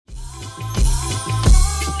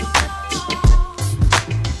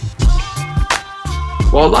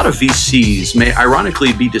While a lot of VCs may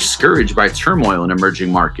ironically be discouraged by turmoil in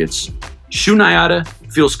emerging markets, Shu Nayata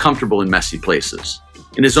feels comfortable in messy places.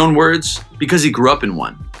 In his own words, because he grew up in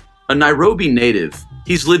one. A Nairobi native,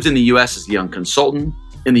 he's lived in the US as a young consultant,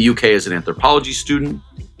 in the UK as an anthropology student,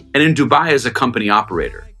 and in Dubai as a company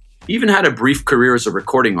operator. He even had a brief career as a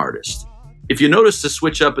recording artist. If you notice the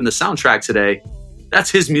switch up in the soundtrack today,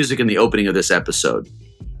 that's his music in the opening of this episode.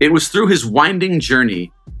 It was through his winding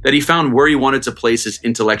journey that he found where he wanted to place his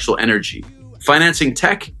intellectual energy, financing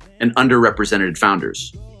tech and underrepresented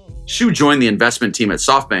founders. Shu joined the investment team at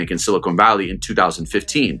SoftBank in Silicon Valley in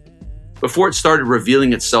 2015, before it started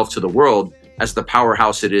revealing itself to the world as the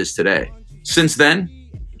powerhouse it is today. Since then,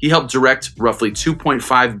 he helped direct roughly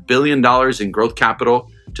 $2.5 billion in growth capital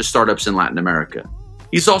to startups in Latin America.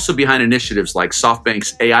 He's also behind initiatives like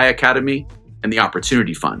SoftBank's AI Academy and the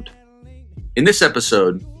Opportunity Fund. In this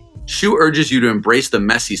episode, Shu urges you to embrace the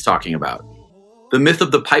mess he's talking about, the myth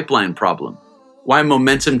of the pipeline problem, why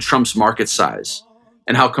momentum trumps market size,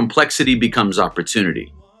 and how complexity becomes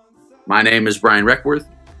opportunity. My name is Brian Reckworth,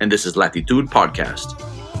 and this is Latitude Podcast.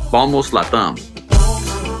 Vamos Latam.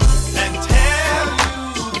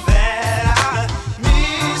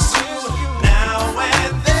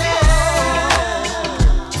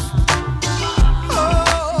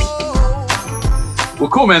 Well,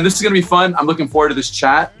 cool, man. This is going to be fun. I'm looking forward to this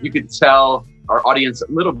chat. You could tell our audience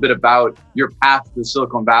a little bit about your path to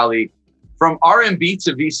Silicon Valley from R&B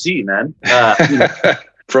to VC, man.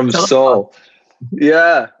 From soul.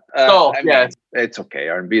 Yeah. Soul, yeah. It's okay.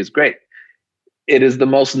 R&B is great. It is the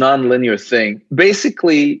most non-linear thing.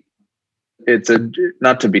 Basically, it's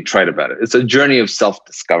not to be trite about it, it's a journey of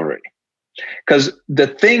self-discovery. Because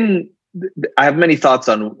I have many thoughts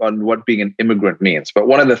on what being an immigrant means, but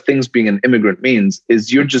one of the things being an immigrant means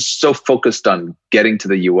is you're just so focused on getting to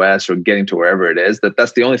the US or getting to wherever it is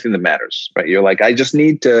that's the only thing that matters, right? You're like, I just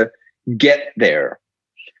need to get there.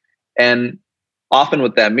 And often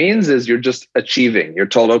what that means is you're just achieving. You're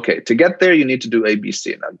told, okay, to get there, you need to do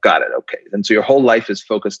ABC. And I've got it. Okay. And so your whole life is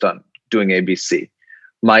focused on doing ABC.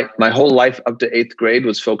 My whole life up to 8th grade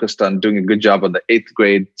was focused on doing a good job on the 8th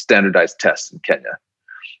grade standardized tests in Kenya.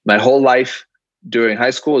 My whole life during high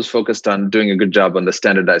school was focused on doing a good job on the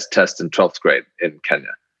standardized test in 12th grade in Kenya.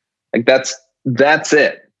 Like that's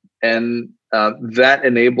it. And that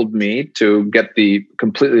enabled me to get the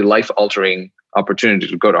completely life-altering opportunity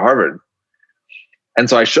to go to Harvard. And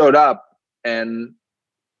so I showed up and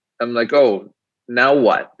I'm like, oh, now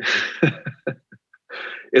what?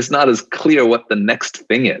 It's not as clear what the next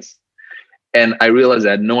thing is. And I realized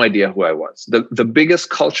I had no idea who I was. The biggest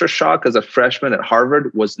culture shock as a freshman at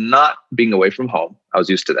Harvard was not being away from home. I was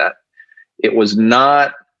used to that. It was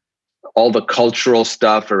not all the cultural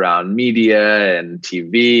stuff around media and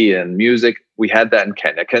TV and music. We had that in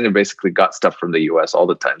Kenya. Kenya basically got stuff from the US all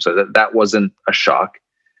the time. So that wasn't a shock.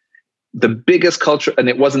 The biggest culture, and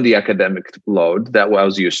it wasn't the academic load that I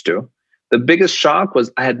was used to. The biggest shock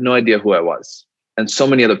was I had no idea who I was. And so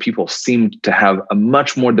many other people seemed to have a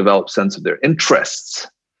much more developed sense of their interests.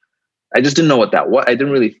 I just didn't know what that was. I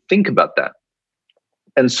didn't really think about that.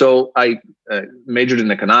 And so I majored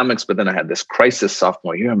in economics, but then I had this crisis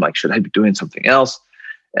sophomore year. I'm like, should I be doing something else?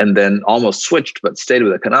 And then almost switched, but stayed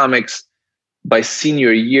with economics. By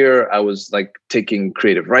senior year, I was like taking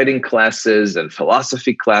creative writing classes and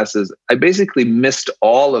philosophy classes. I basically missed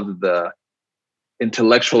all of the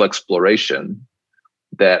intellectual exploration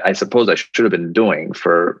that I suppose I should have been doing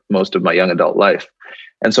for most of my young adult life.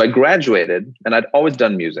 And so I graduated, and I'd always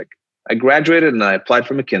done music. I graduated and I applied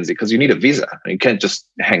for McKinsey because you need a visa. You can't just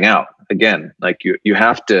hang out. Again, like you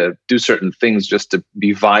have to do certain things just to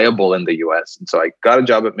be viable in the US. And so I got a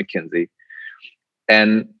job at McKinsey,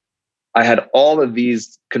 and I had all of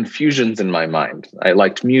these confusions in my mind. I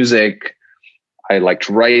liked music. I liked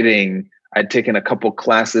writing. I'd taken a couple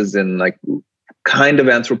classes in like kind of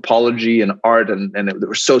anthropology and art, and they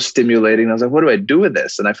were so stimulating. I was like, what do I do with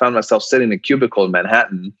this? And I found myself sitting in a cubicle in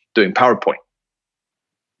Manhattan doing PowerPoint.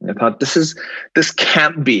 And I thought, this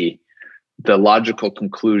can't be the logical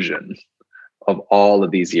conclusion of all of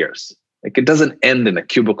these years. Like, it doesn't end in a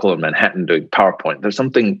cubicle in Manhattan doing PowerPoint. There's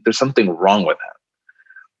something wrong with that.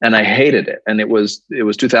 And I hated it. And it was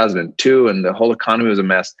 2002, and the whole economy was a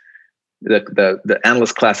mess. The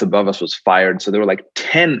analyst class above us was fired. So there were like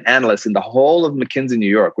 10 analysts in the whole of McKinsey, New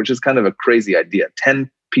York, which is kind of a crazy idea. 10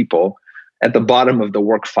 people at the bottom of the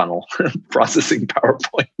work funnel processing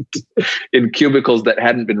PowerPoint in cubicles that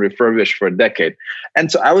hadn't been refurbished for a decade.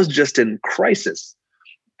 And so I was just in crisis.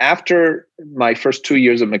 After my first 2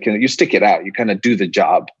 years of McKinsey, you stick it out. You kind of do the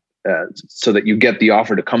job so that you get the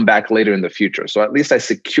offer to come back later in the future. So at least I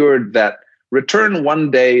secured that return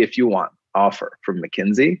one day if you want. offer from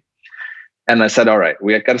McKinsey. And I said, all right,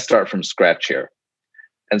 we got to start from scratch here.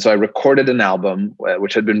 And so I recorded an album,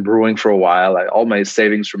 which had been brewing for a while. All my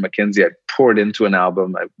savings from McKinsey, I poured into an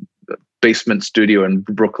album, a basement studio in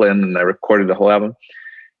Brooklyn, and I recorded the whole album.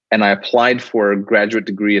 And I applied for a graduate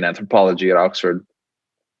degree in anthropology at Oxford.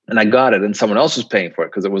 And I got it, and someone else was paying for it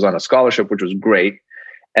because it was on a scholarship, which was great.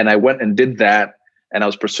 And I went and did that, and I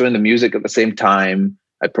was pursuing the music at the same time.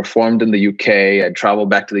 I performed in the UK. I traveled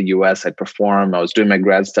back to the US. I'd perform. I was doing my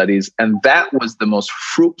grad studies. And that was the most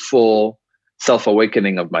fruitful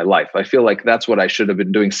self-awakening of my life. I feel like that's what I should have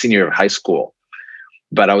been doing senior year of high school.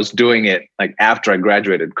 But I was doing it like after I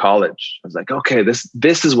graduated college. I was like, okay,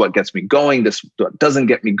 this is what gets me going. This doesn't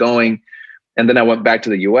get me going. And then I went back to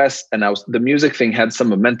the US, and the music thing had some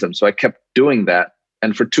momentum. So I kept doing that.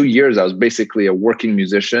 And for 2 years, I was basically a working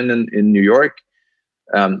musician in New York.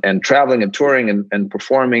 And traveling and touring and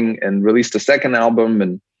performing, and released a second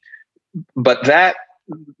album. But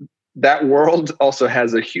that world also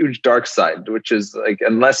has a huge dark side, which is like,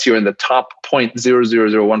 unless you're in the top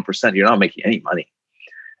 0.0001%, you're not making any money.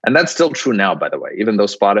 And that's still true now, by the way, even though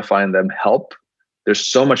Spotify and them help, there's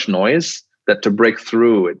so much noise that to break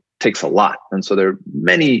through, it takes a lot. And so there are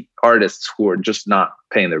many artists who are just not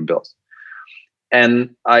paying their bills.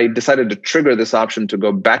 And I decided to trigger this option to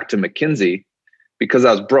go back to McKinsey, because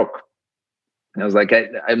I was broke. And I was like,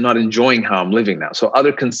 I'm not enjoying how I'm living now. So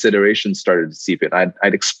other considerations started to seep in.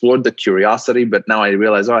 I'd explored the curiosity, but now I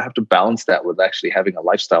realized, I have to balance that with actually having a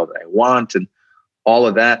lifestyle that I want and all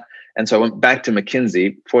of that. And so I went back to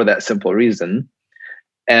McKinsey for that simple reason.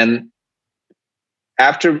 And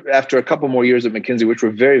after a couple more years at McKinsey, which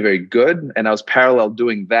were very, very good, and I was parallel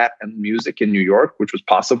doing that and music in New York, which was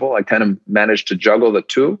possible. I kind of managed to juggle the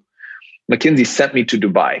two. McKinsey sent me to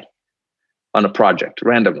Dubai on a project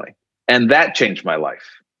randomly. And that changed my life,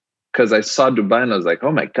 because I saw Dubai and I was like,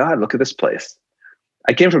 oh my God, look at this place.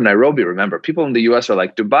 I came from Nairobi, remember. People in the US are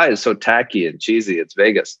like, Dubai is so tacky and cheesy, it's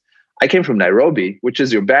Vegas. I came from Nairobi, which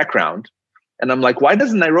is your background. And I'm like, why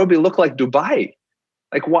doesn't Nairobi look like Dubai?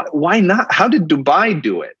 Like, why not? How did Dubai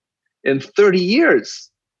do it in 30 years?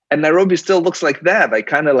 And Nairobi still looks like that, like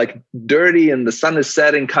kind of like dirty, and the sun is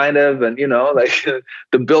setting kind of, and like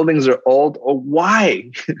the buildings are old. Oh,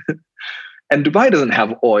 why? And Dubai doesn't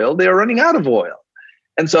have oil. They are running out of oil.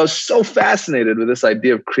 And so I was so fascinated with this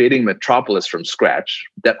idea of creating metropolis from scratch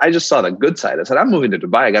that I just saw the good side. I said, I'm moving to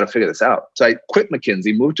Dubai. I got to figure this out. So I quit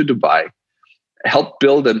McKinsey, moved to Dubai, helped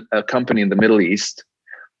build a company in the Middle East.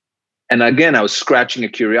 And again, I was scratching a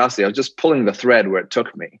curiosity. I was just pulling the thread where it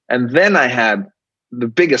took me. And then I had the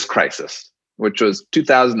biggest crisis, which was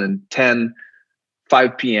 2010,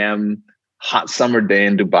 5 p.m., hot summer day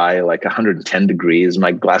in Dubai, like 110 degrees.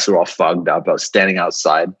 My glasses were all fogged up. I was standing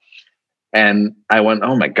outside, and I went,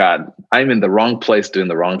 oh my God, I'm in the wrong place doing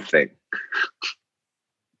the wrong thing.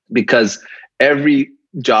 Because every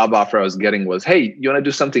job offer I was getting was, hey, you want to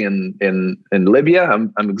do something in Libya?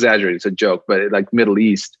 I'm exaggerating. It's a joke, but like Middle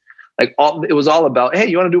East, it was all about, hey,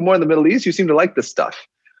 you want to do more in the Middle East? You seem to like this stuff.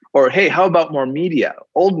 Or, hey, how about more media,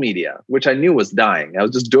 old media, which I knew was dying. I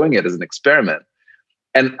was just doing it as an experiment.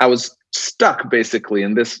 And I was stuck basically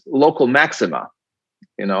in this local maxima,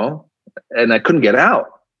 and I couldn't get out.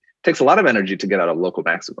 It takes a lot of energy to get out of local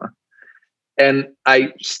maxima. And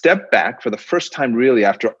I stepped back for the first time, really,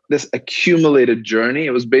 after this accumulated journey.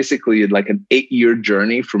 It was basically like an 8-year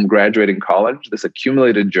journey from graduating college, this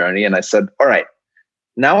accumulated journey. And I said, all right,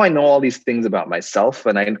 now I know all these things about myself,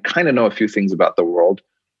 and I kind of know a few things about the world.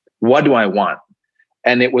 What do I want?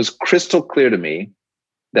 And it was crystal clear to me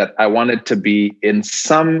that I wanted to be in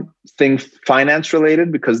something finance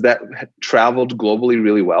related, because that traveled globally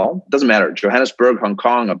really well. It doesn't matter. Johannesburg, Hong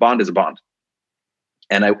Kong, a bond is a bond.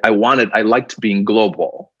 And I liked being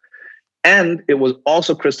global. And it was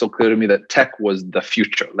also crystal clear to me that tech was the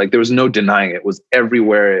future. Like, there was no denying it. It was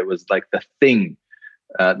everywhere. It was like the thing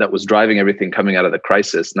that was driving everything coming out of the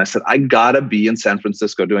crisis. And I said, I gotta be in San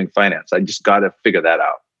Francisco doing finance. I just gotta figure that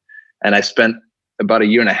out. And I spent about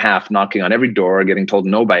 1.5 years knocking on every door, getting told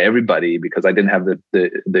no by everybody, because I didn't have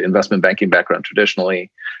the investment banking background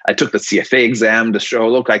traditionally. I took the CFA exam to show,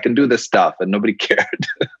 look, I can do this stuff, and nobody cared.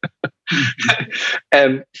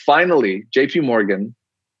 And finally, JP Morgan,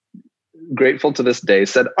 grateful to this day,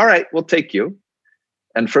 said, all right, we'll take you.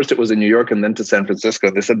 And first it was in New York and then to San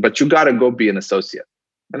Francisco. They said, but you got to go be an associate.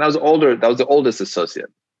 And I was older. That was the oldest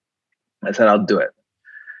associate. I said, I'll do it.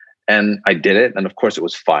 And I did it. And of course it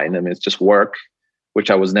was fine. I mean, it's just work,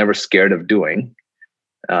 which I was never scared of doing.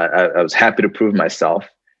 I was happy to prove myself.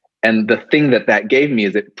 And the thing that gave me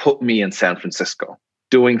is it put me in San Francisco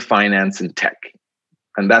doing finance and tech.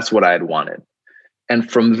 And that's what I had wanted. And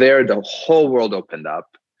from there, the whole world opened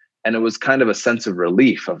up. And it was kind of a sense of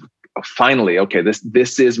relief of finally, okay,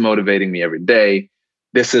 this is motivating me every day.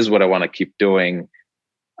 This is what I want to keep doing.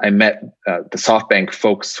 I met the SoftBank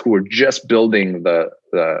folks who were just building the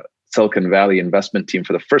Silicon Valley investment team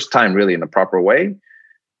for the first time, really in a proper way.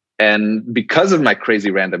 And because of my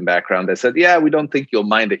crazy random background, they said, yeah, we don't think you'll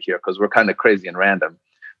mind it here because we're kind of crazy and random.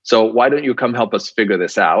 So why don't you come help us figure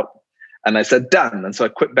this out? And I said, done. And so I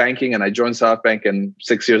quit banking and I joined SoftBank. And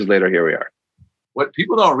 6 years later, here we are. What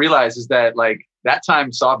people don't realize is that like that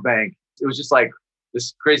time SoftBank, it was just like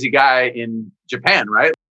this crazy guy in Japan,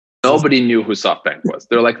 right? Nobody knew who SoftBank was.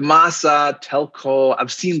 They're like, Masa, telco.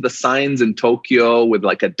 I've seen the signs in Tokyo with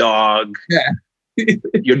like a dog. Yeah.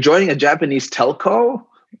 You're joining a Japanese telco?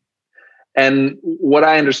 And what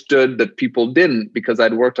I understood that people didn't, because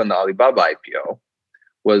I'd worked on the Alibaba IPO,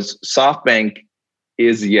 was SoftBank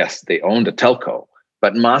is, yes, they owned a telco,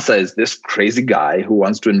 but Masa is this crazy guy who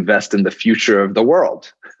wants to invest in the future of the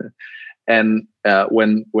world. And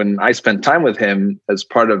when I spent time with him as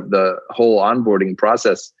part of the whole onboarding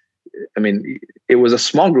process, I mean, it was a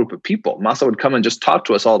small group of people. Masa would come and just talk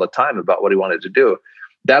to us all the time about what he wanted to do.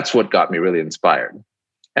 That's what got me really inspired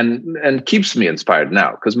and keeps me inspired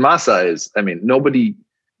now. Because Masa is, I mean, nobody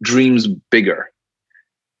dreams bigger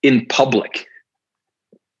in public,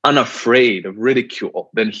 unafraid of ridicule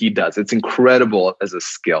than he does. It's incredible as a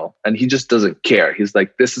skill. And he just doesn't care. He's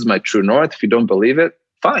like, this is my true north. If you don't believe it,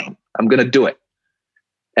 fine, I'm going to do it.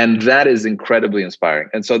 And that is incredibly inspiring.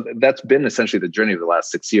 And so that's been essentially the journey of the last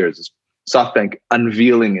 6 years, is SoftBank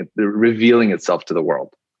revealing itself to the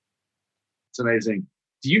world. It's amazing.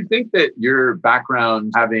 Do you think that your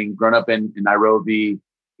background, having grown up in Nairobi,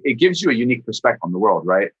 it gives you a unique perspective on the world,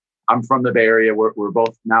 right? I'm from the Bay Area. We're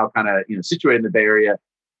both now kind of situated in the Bay Area.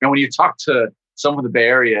 And when you talk to someone in the Bay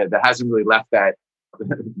Area that hasn't really left that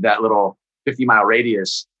little 50-mile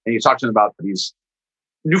radius, and you talk to them about these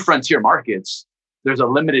new frontier markets, there's a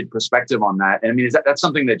limited perspective on that. And I mean, that's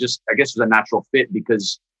something that just, I guess, was a natural fit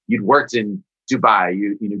because you'd worked in Dubai,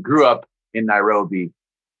 you grew up in Nairobi.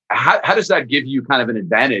 How does that give you kind of an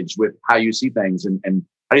advantage with how you see things? And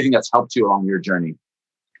how do you think that's helped you along your journey?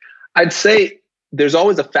 I'd say there's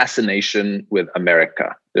always a fascination with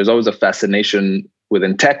America. There's always a fascination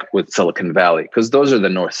within tech with Silicon Valley, because those are the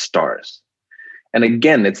North Stars. And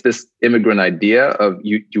again, it's this immigrant idea of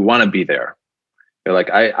you want to be there. You're like,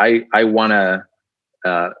 I want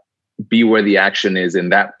to be where the action is in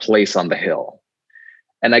that place on the hill.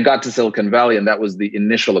 And I got to Silicon Valley, and that was the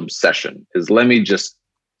initial obsession, is let me just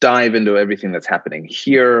dive into everything that's happening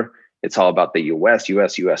here. It's all about the US.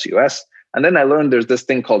 And then I learned there's this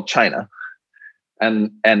thing called China.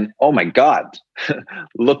 And oh my God,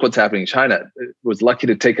 look what's happening in China. I was lucky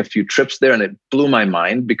to take a few trips there, and it blew my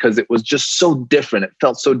mind because it was just so different. It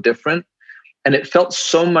felt so different. And it felt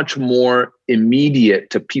so much more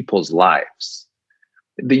immediate to people's lives.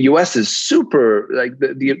 The US is super, like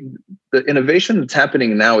the innovation that's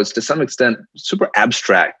happening now is to some extent super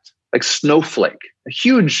abstract, like Snowflake, a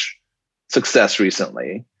huge success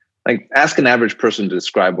recently. Like ask an average person to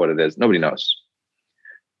describe what it is. Nobody knows.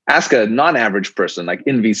 Ask a non-average person like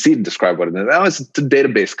InVC to describe what it is. Oh, it's a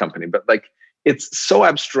database company, but like it's so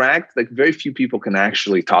abstract, like very few people can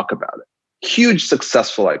actually talk about it. Huge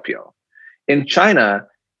successful IPO. In China,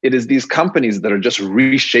 it is these companies that are just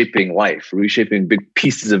reshaping life, reshaping big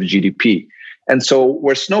pieces of GDP. And so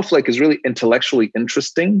where Snowflake is really intellectually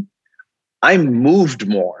interesting, I'm moved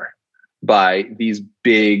more by these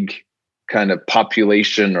big kind of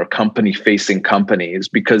population or company-facing companies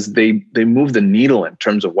because they move the needle in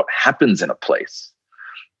terms of what happens in a place.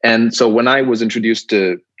 And so when I was introduced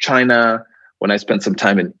to China, when I spent some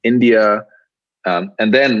time in India,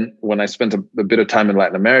 and then when I spent a bit of time in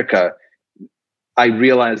Latin America, I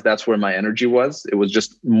realized that's where my energy was. It was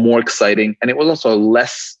just more exciting. And it was also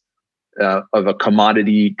less of a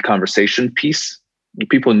commodity conversation piece.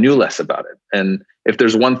 People knew less about it. And if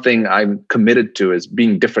there's one thing I'm committed to is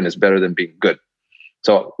being different is better than being good.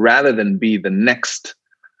 So rather than be the next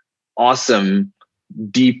awesome,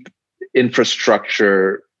 deep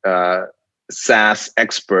infrastructure SaaS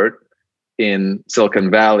expert in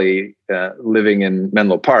Silicon Valley, living in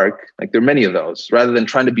Menlo Park, like there are many of those, rather than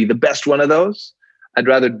trying to be the best one of those, I'd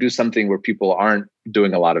rather do something where people aren't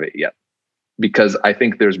doing a lot of it yet, because I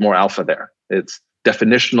think there's more alpha there. It's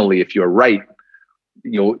definitionally, if you're right,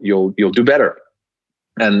 you'll do better,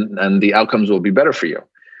 and the outcomes will be better for you.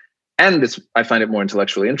 And I find it more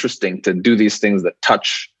intellectually interesting to do these things that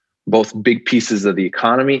touch both big pieces of the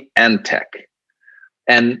economy and tech.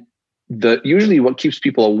 And usually what keeps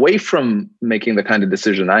people away from making the kind of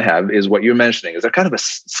decision I have is what you're mentioning, is they're kind of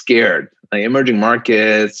scared. Like emerging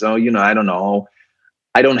markets, I don't know.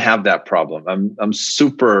 I don't have that problem. I'm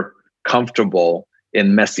super comfortable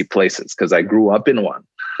in messy places because I grew up in one.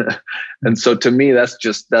 And so to me, that's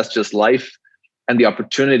just life. And the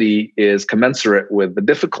opportunity is commensurate with the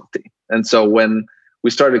difficulty. And so when we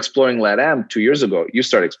started exploring LATAM 2 years ago, you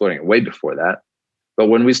started exploring it way before that. But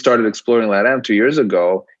when we started exploring LATAM 2 years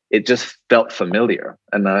ago, it just felt familiar.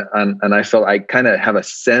 And I felt I kind of have a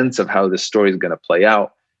sense of how this story is going to play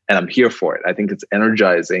out. And I'm here for it. I think it's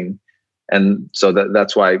energizing. And so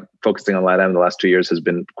that's why focusing on LATAM the last 2 years has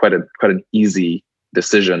been quite an easy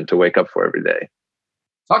decision to wake up for every day.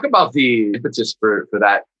 Talk about the impetus for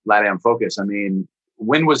that LATAM focus. I mean,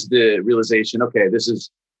 when was the realization, okay, this is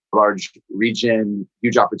a large region,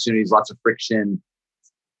 huge opportunities, lots of friction.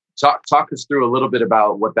 Talk us through a little bit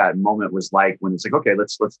about what that moment was like when it's like, okay,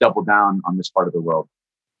 let's double down on this part of the world.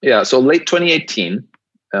 Yeah, so late 2018,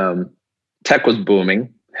 tech was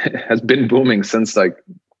booming. Has been booming since like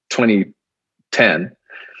 2010.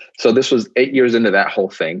 So this was 8 years into that whole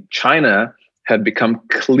thing. China had become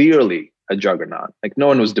clearly a juggernaut. Like no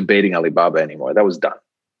one was debating Alibaba anymore. That was done.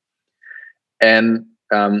 And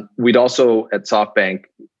we'd also at SoftBank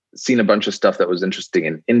seen a bunch of stuff that was interesting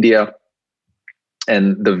in India.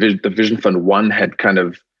 And the Vision Fund 1 had kind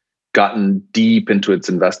of gotten deep into its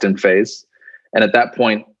invest-in phase. And at that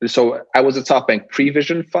point, so I was at SoftBank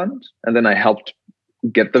pre-Vision Fund, and then I helped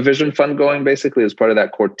get the Vision Fund going basically as part of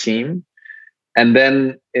that core team. And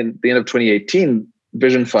then in the end of 2018,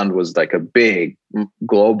 Vision Fund was like a big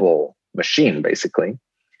global machine, basically.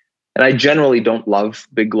 And I generally don't love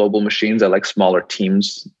big global machines. I like smaller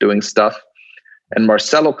teams doing stuff. And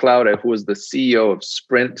Marcelo Claure, who was the CEO of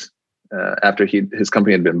Sprint, after his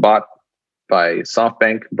company had been bought by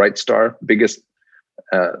SoftBank, Brightstar, biggest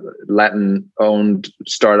Latin-owned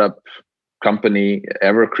startup company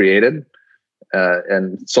ever created,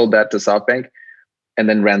 and sold that to SoftBank, and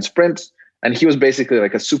then ran Sprint. And he was basically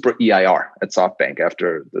like a super EIR at SoftBank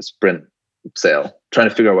after the Sprint sale, trying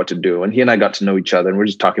to figure out what to do. And he and I got to know each other, and we're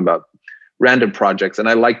just talking about random projects. And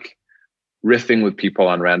I like riffing with people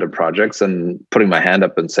on random projects and putting my hand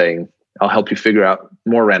up and saying, I'll help you figure out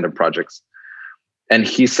more random projects. And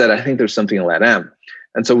he said, I think there's something in LATAM.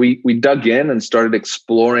 And so we dug in and started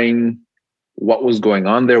exploring what was going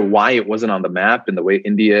on there, why it wasn't on the map in the way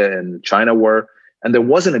India and China were. And there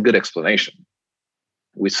wasn't a good explanation.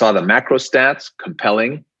 We saw the macro stats,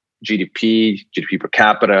 compelling, GDP per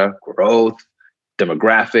capita, growth,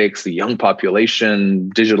 demographics, the young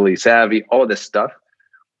population, digitally savvy, all of this stuff.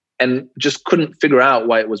 And just couldn't figure out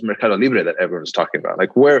why it was Mercado Libre that everyone was talking about.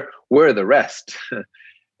 Like, where are the rest?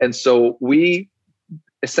 And so we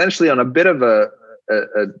essentially, on a bit of a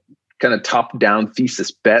kind of top-down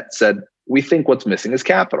thesis bet, said, we think what's missing is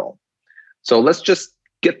capital. So let's just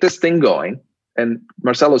get this thing going. And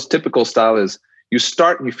Marcelo's typical style is you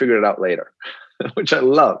start and you figure it out later, which I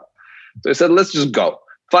love. So I said, let's just go.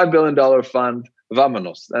 $5 billion fund,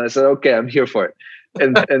 vámonos. And I said, okay, I'm here for it.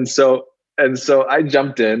 And so I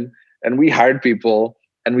jumped in and we hired people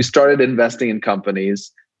and we started investing in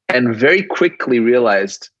companies and very quickly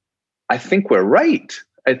realized, I think we're right.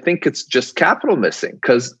 I think it's just capital missing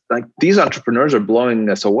because like these entrepreneurs are blowing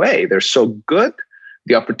us away. They're so good.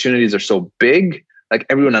 The opportunities are so big. Like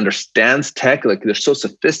everyone understands tech. Like they're so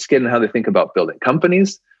sophisticated in how they think about building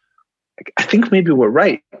companies. Like, I think maybe we're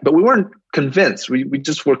right, but we weren't convinced. We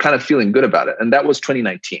just were kind of feeling good about it. And that was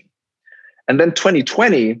 2019. And then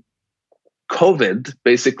 2020, COVID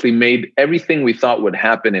basically made everything we thought would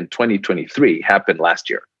happen in 2023 happen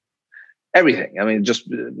last year. Everything. I mean, just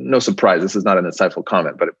no surprise. This is not an insightful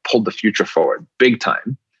comment, but it pulled the future forward big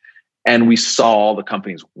time. And we saw all the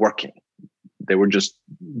companies working. They were just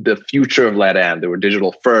the future of LATAM. They were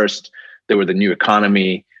digital first. They were the new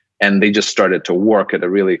economy. And they just started to work at a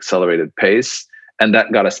really accelerated pace. And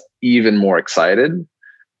that got us even more excited.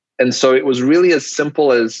 And so it was really as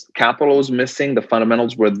simple as capital was missing. The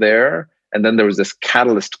fundamentals were there. And then there was this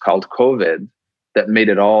catalyst called COVID that made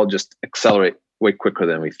it all just accelerate way quicker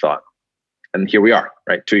than we thought. And here we are,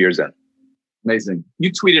 right? 2 years in. Amazing.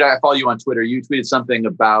 You tweeted, I follow you on Twitter. You tweeted something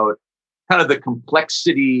about kind of the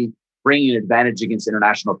complexity bringing an advantage against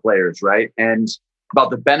international players, right? And about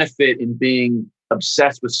the benefit in being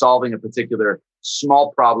obsessed with solving a particular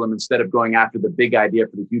small problem instead of going after the big idea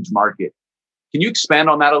for the huge market. Can you expand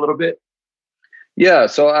on that a little bit? Yeah,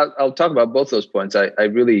 so I'll talk about both those points. I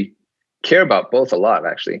really care about both a lot,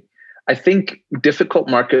 actually. I think difficult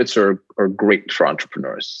markets are great for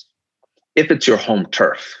entrepreneurs if it's your home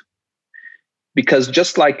turf. Because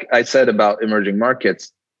just like I said about emerging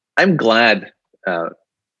markets, I'm glad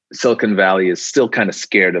Silicon Valley is still kind of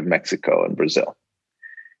scared of Mexico and Brazil.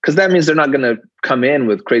 Because that means they're not going to come in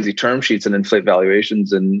with crazy term sheets and inflate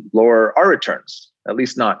valuations and lower our returns. at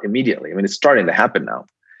least not immediately. I mean, it's starting to happen now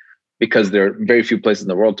because there are very few places in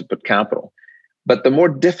the world to put capital. But the more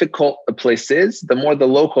difficult a place is, the more the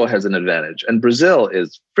local has an advantage. And Brazil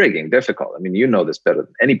is frigging difficult. I mean, you know this better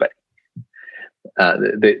than anybody.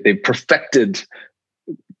 They perfected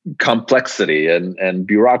complexity and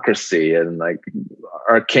bureaucracy and like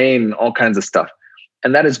arcane, all kinds of stuff.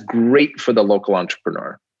 And that is great for the local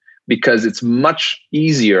entrepreneur because it's much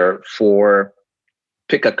easier for,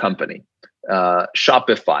 pick a company,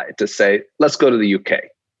 Shopify, to say, let's go to the UK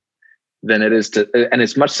than it is to, and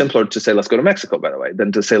it's much simpler to say, let's go to Mexico, by the way,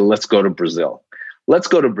 than to say, let's go to Brazil. Let's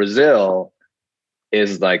go to Brazil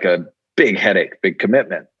is like a big headache, big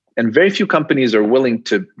commitment. And very few companies are willing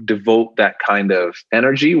to devote that kind of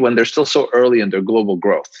energy when they're still so early in their global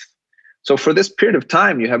growth. So for this period of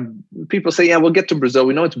time, you have people say, yeah, we'll get to Brazil.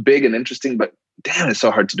 We know it's big and interesting, but damn, it's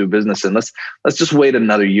so hard to do business. And let's just wait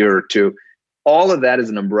another year or two. All of that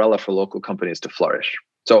is an umbrella for local companies to flourish.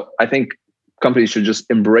 So I think companies should just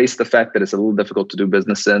embrace the fact that it's a little difficult to do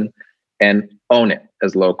business in and own it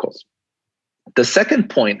as locals. The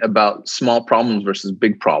second point about small problems versus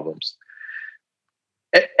big problems,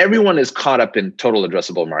 everyone is caught up in total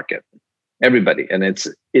addressable market. Everybody. And it's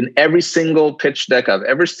in every single pitch deck I've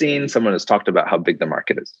ever seen, someone has talked about how big the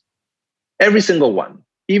market is. Every single one,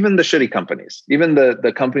 even the shitty companies, even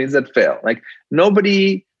the companies that fail. Like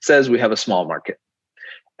nobody says we have a small market.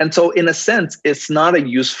 And so in a sense, it's not a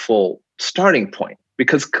useful starting point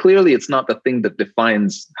because clearly it's not the thing that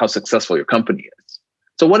defines how successful your company is.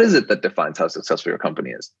 So what is it that defines how successful your company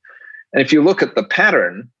is? And if you look at the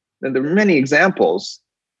pattern, then there are many examples.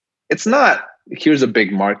 It's not here's a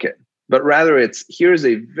big market, but rather it's here's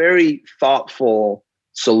a very thoughtful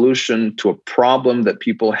solution to a problem that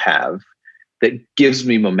people have that gives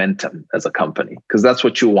me momentum as a company, because that's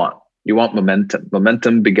what you want. You want momentum.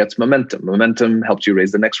 Momentum begets momentum. Momentum helps you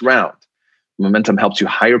raise the next round. Momentum helps you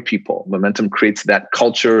hire people. Momentum creates that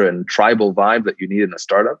culture and tribal vibe that you need in a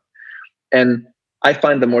startup. And I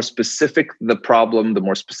find the more specific the problem, the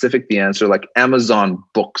more specific the answer, like Amazon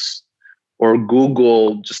Books or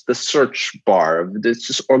Google, just the search bar, let's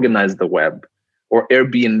just organize the web, or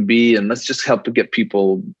Airbnb, and let's just help to get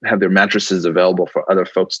people have their mattresses available for other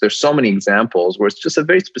folks. There's so many examples where it's just a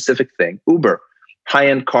very specific thing. Uber,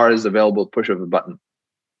 high-end cars available, push of a button.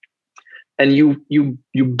 And you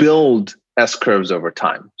build S-curves over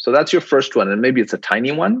time. So that's your first one, and maybe it's a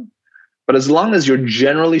tiny one, but as long as you're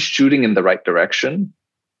generally shooting in the right direction,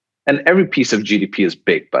 and every piece of GDP is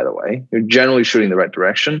big, by the way, you're generally shooting in the right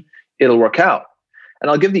direction, it'll work out. And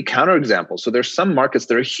I'll give the counterexample. So there's some markets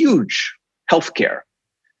that are huge, healthcare,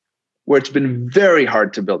 where it's been very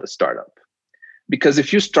hard to build a startup. Because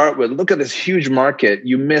if you start with, look at this huge market,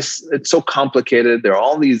 you miss, it's so complicated. There are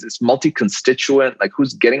all these, it's multi-constituent, like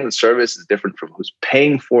who's getting the service is different from who's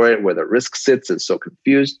paying for it, where the risk sits is so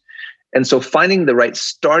confused. And so finding the right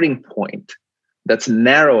starting point that's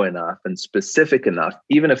narrow enough and specific enough,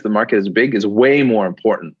 even if the market is big, is way more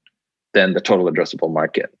important than the total addressable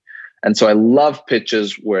market. And so I love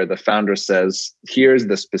pitches where the founder says, here's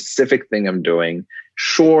the specific thing I'm doing.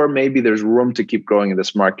 Sure, maybe there's room to keep growing in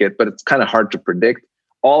this market, but it's kind of hard to predict.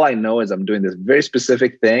 All I know is I'm doing this very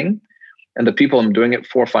specific thing, and the people I'm doing it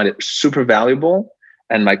for find it super valuable,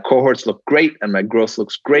 and my cohorts look great, and my growth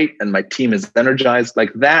looks great, and my team is energized.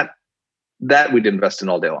 Like that we'd invest in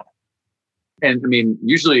all day long. And I mean,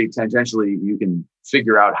 usually tangentially, you can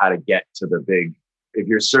figure out how to get to the big. If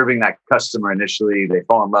you're serving that customer initially, they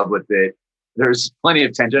fall in love with it. There's plenty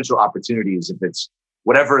of tangential opportunities if it's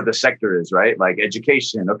whatever the sector is, right? Like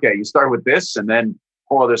education. Okay, you start with this and then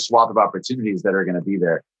whole other swath of opportunities that are going to be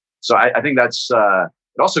there. So I think that's,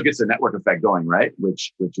 it also gets the network effect going, right?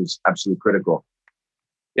 Which is absolutely critical.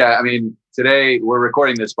 Yeah, I mean, today we're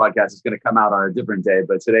recording this podcast. It's going to come out on a different day,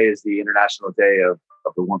 but today is the International Day of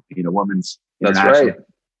the Women's International. That's right.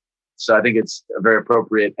 So I think it's very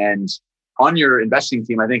appropriate. And on your investing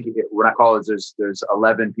team, I think when I call it, there's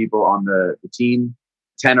 11 people on the team.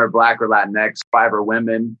 10 are Black or Latinx, 5 are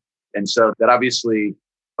women. And so that obviously,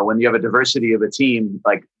 when you have a diversity of a team,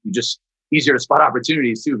 like you just easier to spot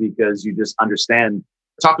opportunities too, because you just understand.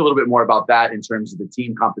 Talk a little bit more about that in terms of the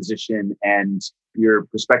team composition and your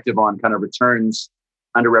perspective on kind of returns,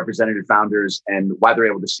 underrepresented founders, and why they're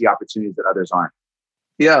able to see opportunities that others aren't.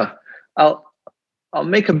 Yeah, I'll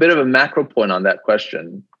make a bit of a macro point on that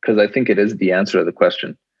question, because I think it is the answer to the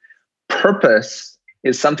question. Purpose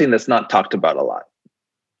is something that's not talked about a lot.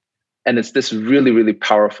 And it's this really, really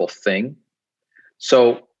powerful thing.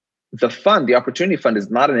 So the fund, the opportunity fund, is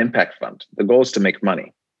not an impact fund. The goal is to make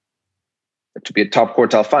money, to be a top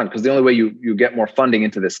quartile fund, because the only way you get more funding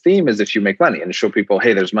into this theme is if you make money and show people,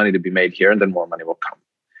 hey, there's money to be made here, and then more money will come.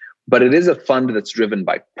 but it is a fund that's driven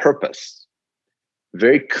by purpose,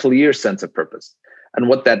 very clear sense of purpose. And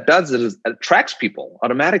what that does is it attracts people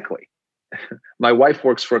automatically. My wife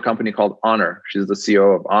works for a company called Honor. She's the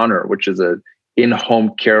CEO of Honor, which is a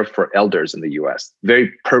in-home care for elders in the US.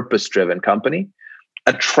 Very purpose-driven company.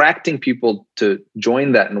 Attracting people to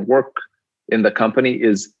join that and work in the company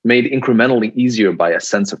is made incrementally easier by a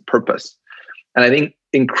sense of purpose. And I think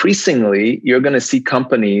increasingly, you're going to see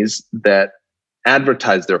companies that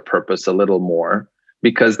advertise their purpose a little more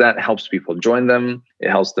because that helps people join them. It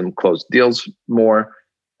helps them close deals more.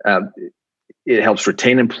 It helps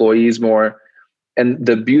retain employees more. And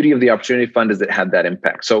the beauty of the Opportunity Fund is it had that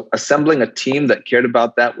impact. So assembling a team that cared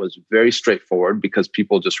about that was very straightforward because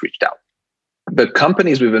people just reached out. The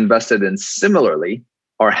companies we've invested in similarly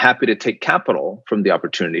are happy to take capital from the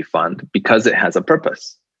Opportunity Fund because it has a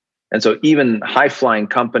purpose. And so even high-flying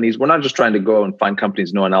companies, we're not just trying to go and find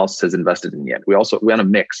companies no one else has invested in yet. We want to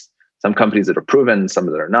mix some companies that are proven, some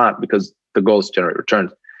that are not, because the goal is to generate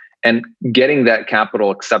returns. And getting that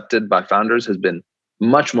capital accepted by founders has been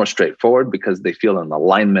much more straightforward because they feel an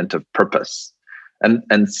alignment of purpose.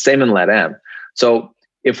 And same in LATAM. So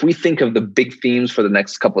if we think of the big themes for the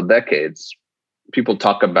next couple of decades, people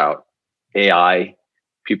talk about AI,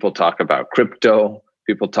 people talk about crypto,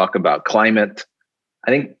 people talk about climate.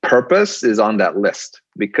 I think purpose is on that list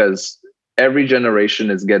because every generation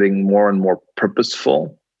is getting more and more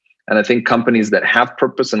purposeful. And I think companies that have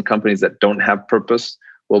purpose and companies that don't have purpose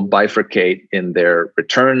will bifurcate in their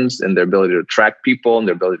returns, in their ability to attract people, and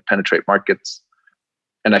their ability to penetrate markets.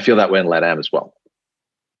 And I feel that way in LATAM as well.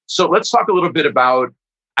 So let's talk a little bit about,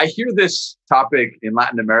 I hear this topic in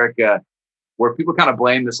Latin America where people kind of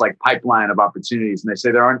blame this like pipeline of opportunities. And they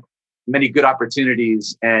say there aren't many good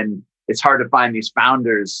opportunities and it's hard to find these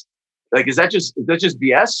founders. Like, is that just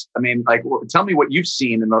BS? I mean, like, tell me what you've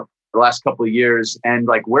seen in the last couple of years and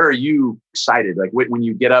like, where are you excited? Like when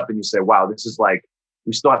you get up and you say, wow, this is like,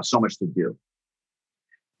 we still have so much to do.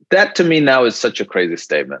 That to me now is such a crazy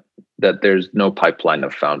statement that there's no pipeline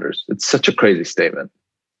of founders. It's such a crazy statement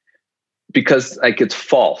because like it's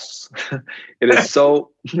false. It is so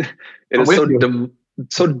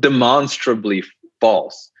so demonstrably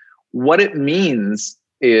false. What it means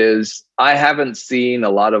is I haven't seen a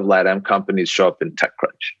lot of LATAM companies show up in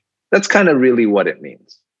TechCrunch. That's kind of really what it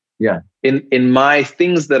means. Yeah. In my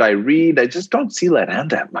things that I read, I just don't see LATAM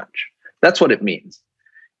that much. That's what it means.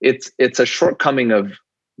 It's a shortcoming of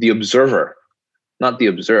the observer, not the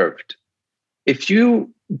observed. If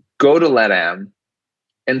you go to LATAM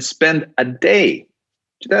and spend a day,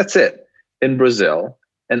 that's it, in Brazil,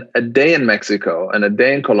 and a day in Mexico, and a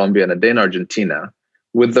day in Colombia, and a day in Argentina,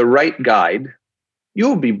 with the right guide,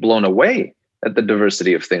 you'll be blown away at the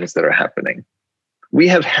diversity of things that are happening. We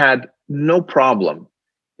have had no problem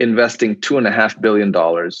investing $2.5 billion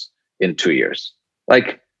in 2 years.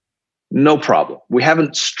 Like, no problem. We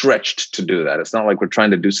haven't stretched to do that. It's not like we're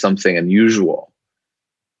trying to do something unusual.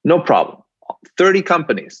 No problem. 30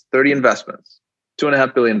 companies, 30 investments,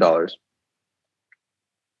 $2.5 billion.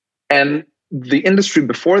 And the industry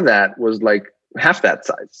before that was like half that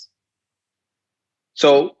size.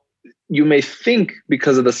 So you may think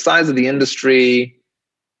because of the size of the industry,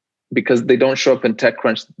 because they don't show up in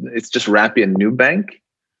TechCrunch, it's just Rappi and Nubank.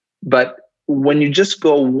 But when you just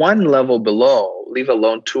go one level below, leave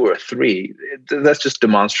alone 2 or 3, that's just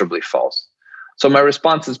demonstrably false. So my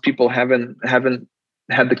response is people haven't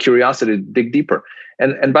had the curiosity to dig deeper.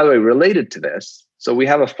 And by the way, related to this, so we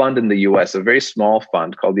have a fund in the US, a very small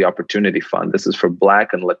fund called the Opportunity Fund. This is for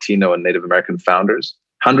Black and Latino and Native American founders,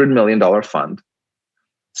 $100 million fund.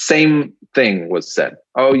 Same thing was said.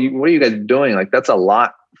 Oh, what are you guys doing? Like, that's a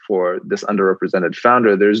lot for this underrepresented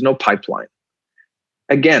founder. There's no pipeline.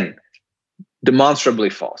 Again, demonstrably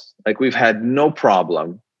false. Like, we've had no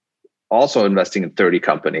problem also investing in 30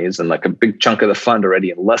 companies and like a big chunk of the fund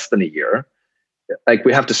already in less than a year. Like,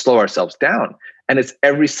 we have to slow ourselves down. And it's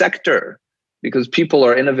every sector because people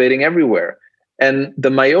are innovating everywhere. And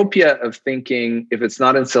the myopia of thinking if it's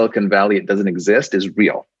not in Silicon Valley, it doesn't exist is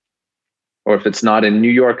real. Or if it's not in New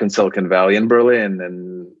York and Silicon Valley and Berlin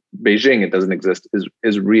and Beijing, it doesn't exist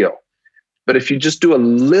is real. But if you just do a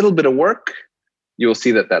little bit of work, you'll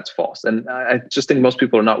see that that's false. And I just think most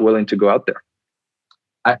people are not willing to go out there.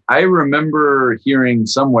 I remember hearing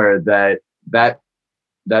somewhere that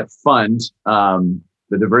fund,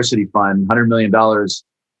 the diversity fund, $100 million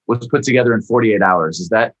was put together in 48 hours. Is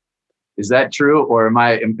that true? Or am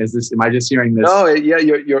I just hearing this? No, yeah,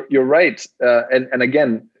 you're right. And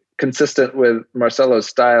again, consistent with Marcelo's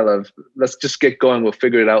style of let's just get going. We'll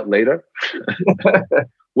figure it out later.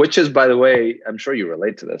 which is, by the way, I'm sure you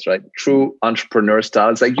relate to this, right? True entrepreneur style.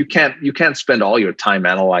 It's like you can't spend all your time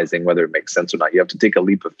analyzing whether it makes sense or not. You have to take a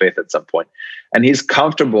leap of faith at some point. And he's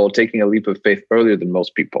comfortable taking a leap of faith earlier than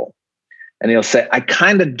most people. And he'll say, I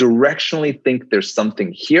kind of directionally think there's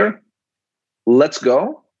something here. Let's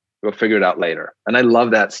go. We'll figure it out later. And I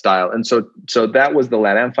love that style. And so that was the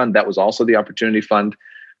LATAM fund. That was also the Opportunity Fund.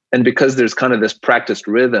 And because there's kind of this practiced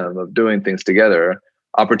rhythm of doing things together,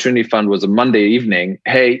 Opportunity Fund was a Monday evening.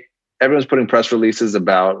 Hey, everyone's putting press releases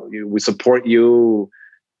about we support you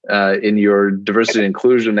in your diversity and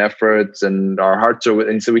inclusion efforts, and our hearts are with.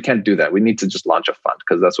 And so we can't do that. We need to just launch a fund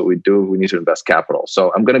because that's what we do. We need to invest capital.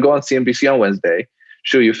 So I'm going to go on CNBC on Wednesday.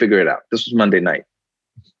 Sure, you figure it out. This was Monday night,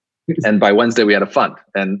 and by Wednesday we had a fund,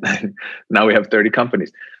 and now we have 30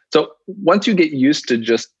 companies. So once you get used to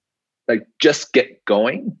just get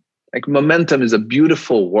going. Like momentum is a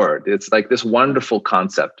beautiful word. It's like this wonderful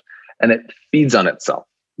concept, and it feeds on itself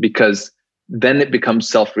because then it becomes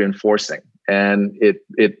self-reinforcing, and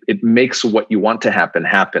it makes what you want to happen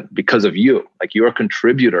because of you. Like you're a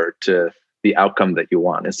contributor to the outcome that you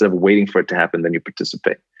want. Instead of waiting for it to happen, then you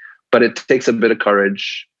participate. But it takes a bit of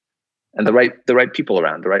courage and the right people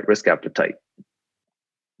around, the right risk appetite.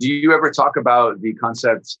 Do you ever talk about the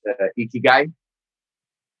concept Ikigai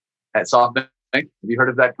at SoftBank? Have you heard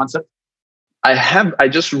of that concept? I have. I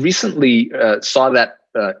just recently saw that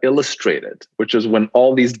illustrated, which is when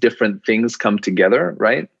all these different things come together,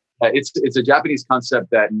 right? It's a Japanese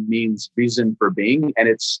concept that means reason for being, and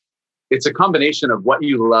it's a combination of what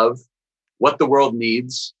you love, what the world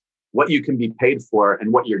needs, what you can be paid for,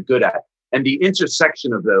 and what you're good at. And the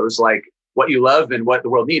intersection of those, like what you love and what the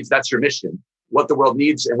world needs, that's your mission. What the world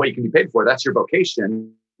needs and what you can be paid for, that's your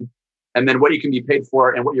vocation. And then what you can be paid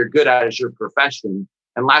for and what you're good at is your profession.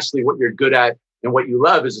 And lastly, what you're good at and what you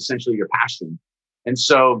love is essentially your passion. And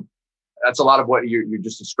so that's a lot of what you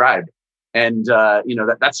just described. And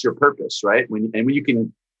that's your purpose, right? When you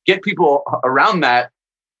can get people around that,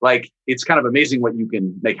 like it's kind of amazing what you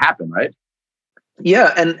can make happen, right?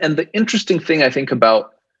 Yeah, and the interesting thing I think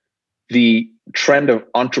about the trend of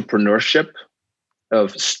entrepreneurship,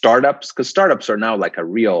 of startups, because startups are now like a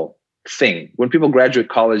real thing. When people graduate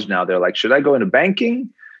college now, they're like, should I go into banking?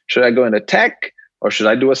 Should I go into tech? Or should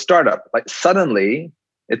I do a startup? Like suddenly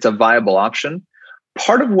it's a viable option.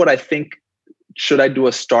 Part of what I think, should I do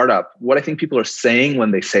a startup? What I think people are saying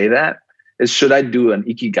when they say that is, should I do an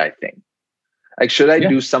Ikigai thing? Like, should I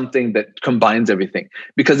do something that combines everything?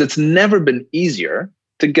 Because it's never been easier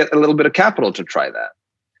to get a little bit of capital to try that.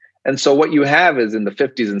 And so what you have is in the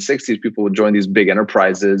 50s and 60s, people would join these big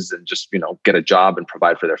enterprises and just, get a job and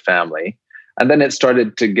provide for their family. And then it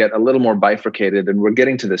started to get a little more bifurcated. And we're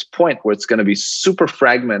getting to this point where it's going to be super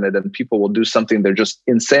fragmented and people will do something they're just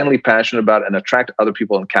insanely passionate about and attract other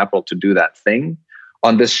people and capital to do that thing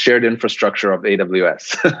on this shared infrastructure of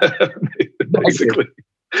AWS, basically.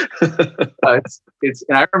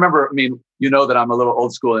 And I remember, that I'm a little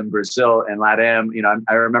old school in Brazil and LATAM.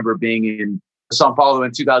 I remember being in Sao Paulo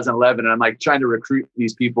in 2011, and I'm like trying to recruit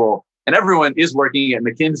these people, and everyone is working at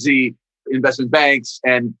McKinsey, investment banks,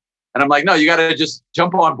 and I'm like, no, you got to just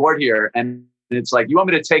jump on board here. And it's like, you want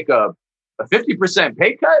me to take a 50%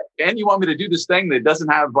 pay cut, and you want me to do this thing that doesn't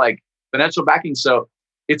have like financial backing. So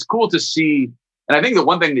it's cool to see. And I think the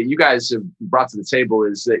one thing that you guys have brought to the table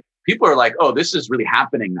is that people are like, oh, this is really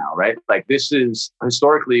happening now, right? Like this is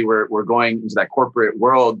historically we're going into that corporate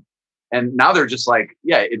world. And now they're just like,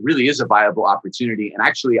 yeah, it really is a viable opportunity. And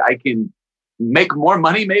actually I can make more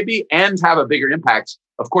money maybe and have a bigger impact.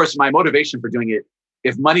 Of course, my motivation for doing it,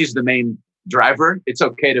 if money is the main driver, it's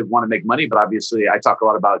okay to want to make money. But obviously I talk a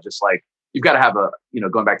lot about just like, you've got to have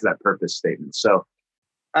going back to that purpose statement. So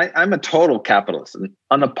I'm a total capitalist, and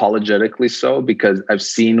unapologetically so, because I've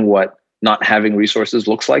seen what not having resources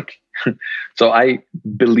looks like. So I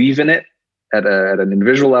believe in it at an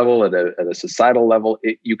individual level, at a societal level.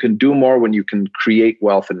 You can do more when you can create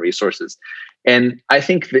wealth and resources. And I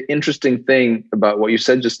think the interesting thing about what you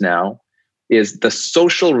said just now is the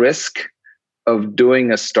social risk of doing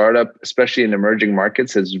a startup, especially in emerging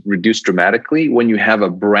markets, has reduced dramatically when you have a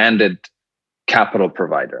branded capital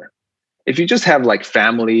provider. If you just have like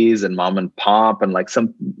families and mom and pop and like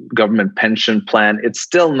some government pension plan, it's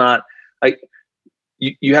still not like,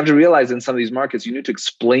 you have to realize in some of these markets, you need to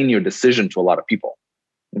explain your decision to a lot of people.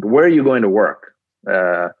 Like, where are you going to work?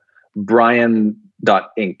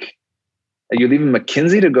 Brian.Inc. Are you leaving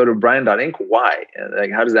McKinsey to go to Brian.Inc.? Why?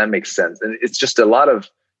 Like, how does that make sense? And it's just a lot of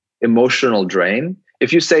emotional drain.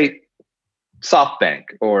 If you say SoftBank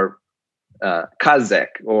or Kazek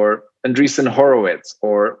or Andreessen Horowitz,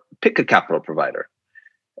 or pick a capital provider,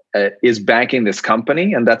 is backing this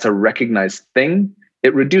company, and that's a recognized thing,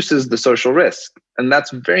 it reduces the social risk. And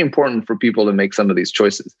that's very important for people to make some of these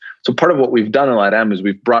choices. So part of what we've done in LATAM is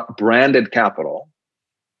we've brought branded capital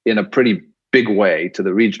in a pretty big way to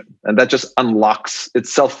the region. And that just unlocks,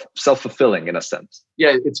 it's self-fulfilling in a sense.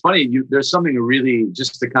 Yeah, it's funny. There's something really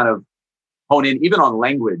just to kind of hone in, even on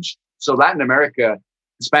language. So Latin America,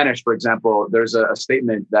 Spanish, for example, there's a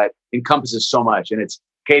statement that encompasses so much, and it's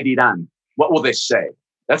 "Que dirán?" What will they say?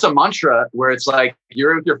 That's a mantra where it's like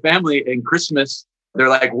you're with your family in Christmas. They're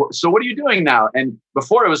like, so what are you doing now? And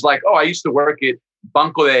before it was like, oh, I used to work at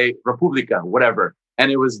Banco de República, whatever.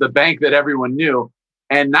 And it was the bank that everyone knew.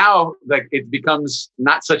 And now like it becomes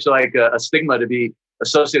not such like a stigma to be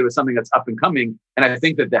associated with something that's up and coming. And I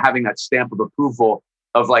think that having that stamp of approval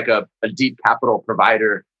of like a deep capital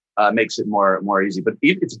provider makes it more easy. But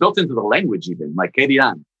it's built into the language even, like "Que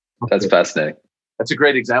dirán?" That's fascinating. That's a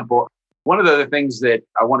great example. One of the other things that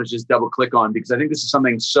I want to just double click on, because I think this is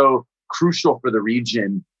something so crucial for the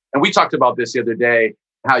region. And we talked about this the other day,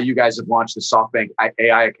 how you guys have launched the SoftBank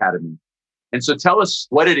AI Academy. And so tell us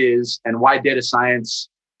what it is and why data science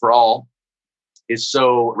for all is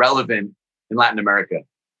so relevant in Latin America.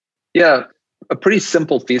 Yeah, a pretty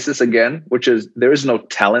simple thesis again, which is there is no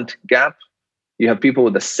talent gap. You have people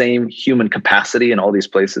with the same human capacity in all these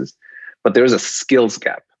places, but there's a skills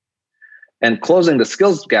gap. And closing the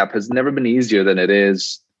skills gap has never been easier than it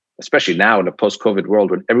is, especially now in a post-COVID world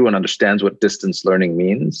when everyone understands what distance learning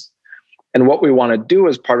means. And what we want to do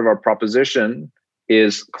as part of our proposition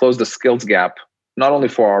is close the skills gap, not only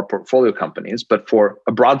for our portfolio companies, but for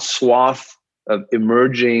a broad swath of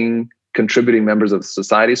emerging contributing members of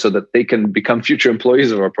society so that they can become future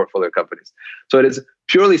employees of our portfolio companies. So it is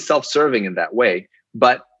purely self-serving in that way.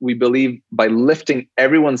 But we believe by lifting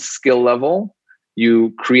everyone's skill level,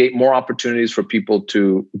 you create more opportunities for people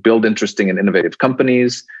to build interesting and innovative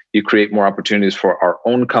companies. You create more opportunities for our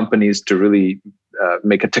own companies to really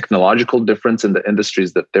make a technological difference in the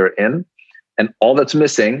industries that they're in. And all that's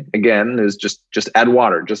missing, again, is just add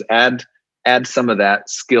water. Just add some of that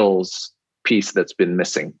skills piece that's been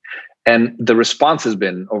missing. And the response has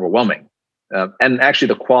been overwhelming. And actually,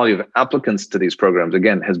 the quality of applicants to these programs,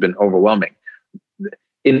 again, has been overwhelming.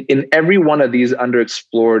 In every one of these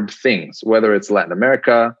underexplored things, whether it's Latin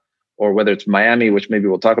America or whether it's Miami, which maybe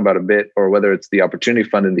we'll talk about a bit, or whether it's the Opportunity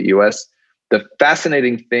Fund in the US, the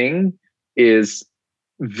fascinating thing is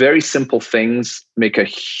very simple things make a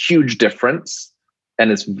huge difference,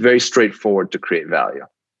 and it's very straightforward to create value.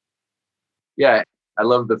 Yeah, I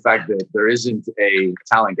love the fact that there isn't a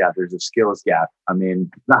talent gap, there's a skills gap. I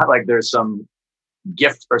mean, not like there's some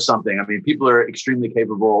gift or something. I mean, people are extremely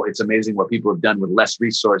capable. It's amazing what people have done with less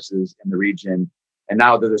resources in the region. And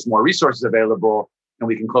now that there's more resources available and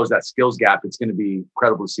we can close that skills gap, it's going to be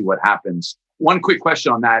incredible to see what happens. One quick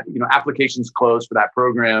question on that, applications closed for that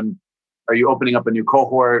program. Are you opening up a new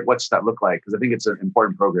cohort? What's that look like? Because I think it's an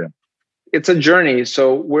important program. It's a journey.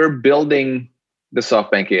 So we're building the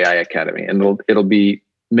SoftBank AI Academy, and it'll be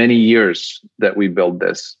many years that we build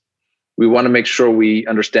this. We want to make sure we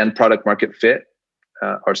understand product market fit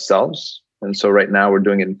ourselves. And so right now we're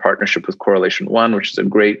doing it in partnership with Correlation One, which is a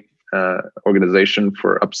great organization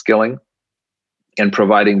for upskilling and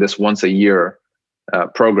providing this once a year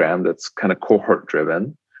program that's kind of cohort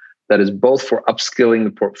driven, that is both for upskilling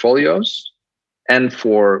the portfolios and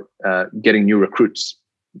for getting new recruits,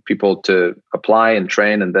 people to apply and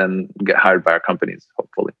train and then get hired by our companies,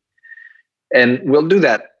 hopefully. And we'll do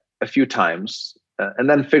that a few times and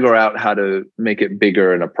then figure out how to make it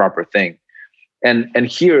bigger and a proper thing. And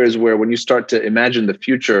here is where, when you start to imagine the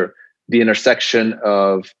future, the intersection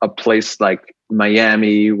of a place like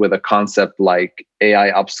Miami with a concept like AI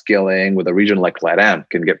upskilling with a region like LATAM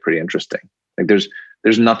can get pretty interesting. Like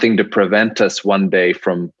there's nothing to prevent us one day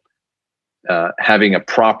from having a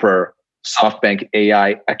proper SoftBank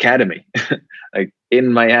AI Academy like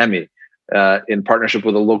in Miami, in partnership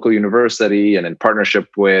with a local university and in partnership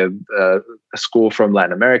with a school from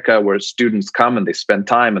Latin America, where students come and they spend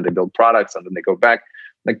time and they build products and then they go back.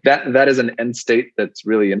 Like that is an end state that's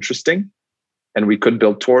really interesting and we could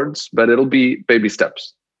build towards, but it'll be baby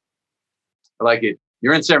steps. I like it.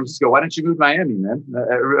 You're in San Francisco. Why don't you move to Miami, man?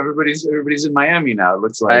 Everybody's in Miami now. It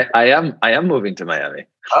looks like I am moving to Miami.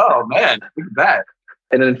 Oh man, look at that.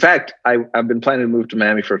 And in fact, I've been planning to move to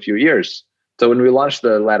Miami for a few years. So when we launched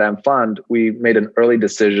the LATAM Fund, we made an early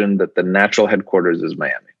decision that the natural headquarters is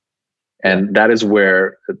Miami. And that is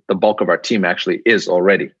where the bulk of our team actually is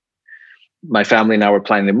already. My family and I were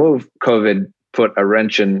planning to move. COVID put a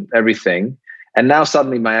wrench in everything. And now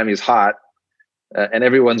suddenly Miami is hot and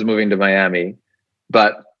everyone's moving to Miami.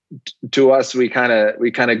 But to us, we kind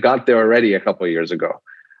of got there already a couple of years ago.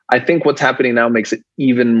 I think what's happening now makes it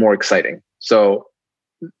even more exciting. So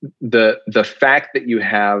the fact that you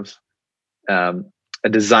have a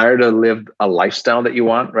desire to live a lifestyle that you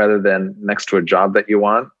want rather than next to a job that you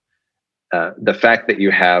want, the fact that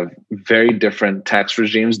you have very different tax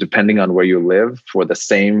regimes depending on where you live for the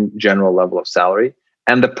same general level of salary,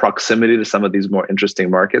 and the proximity to some of these more interesting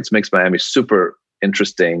markets makes Miami super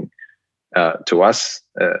interesting to us,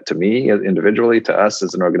 to me individually, to us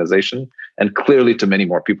as an organization, and clearly to many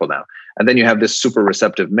more people now. And then you have this super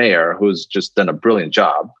receptive mayor who's just done a brilliant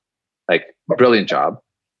job,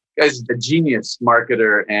 Guy's a genius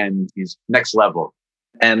marketer and he's next level.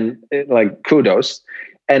 And kudos.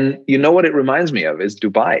 And you know what it reminds me of is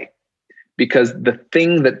Dubai, because the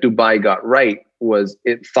thing that Dubai got right was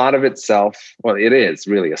it thought of itself, well, it is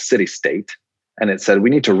really a city state. And it said, we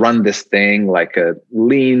need to run this thing like a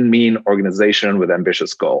lean, mean organization with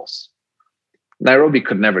ambitious goals. Nairobi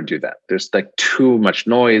could never do that. There's like too much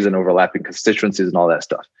noise and overlapping constituencies and all that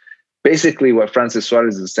stuff. Basically, what Francis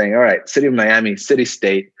Suarez is saying, all right, city of Miami, city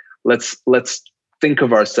state, let's think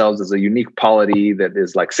of ourselves as a unique polity that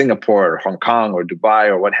is like Singapore or Hong Kong or Dubai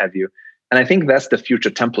or what have you. And I think that's the future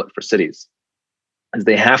template for cities, is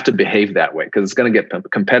they have to behave that way because it's going to get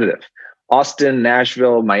competitive. Austin,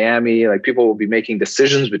 Nashville, Miami, like people will be making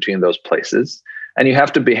decisions between those places. And you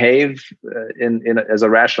have to behave as a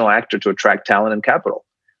rational actor to attract talent and capital.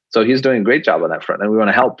 So he's doing a great job on that front, and we want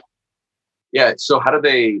to help. Yeah. So how do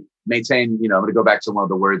they maintain, I'm going to go back to one of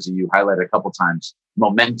the words that you highlighted a couple of times,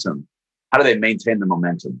 momentum. How do they maintain the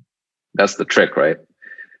momentum? That's the trick, right?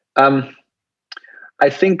 I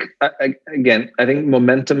think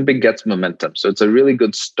momentum begets momentum. So it's a really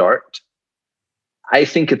good start. I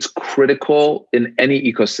think it's critical in any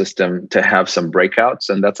ecosystem to have some breakouts,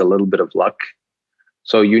 and that's a little bit of luck.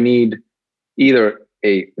 So you need either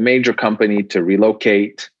a major company to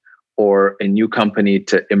relocate or a new company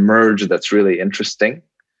to emerge that's really interesting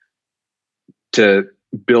to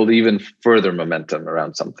build even further momentum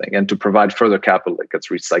around something and to provide further capital that gets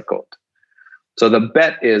recycled. So the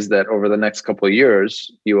bet is that over the next couple of years,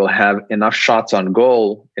 you will have enough shots on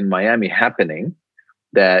goal in Miami happening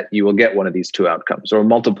that you will get one of these two outcomes or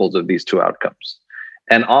multiples of these two outcomes.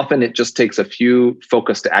 And often it just takes a few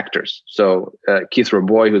focused actors. So Keith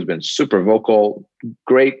Raboy, who's been super vocal,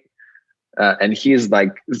 great. And he's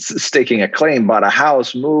like staking a claim, bought a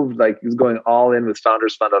house, moved, like he's going all in with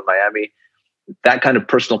Founders Fund on Miami. That kind of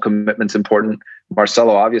personal commitment's important.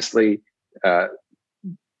 Marcelo obviously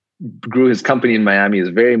grew his company in Miami, is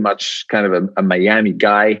very much kind of a Miami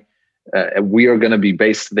guy. We are going to be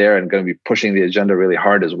based there and going to be pushing the agenda really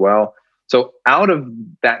hard as well. So out of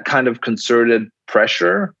that kind of concerted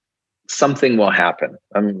pressure, something will happen.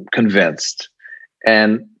 I'm convinced.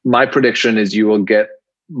 And my prediction is you will get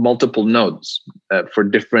multiple nodes for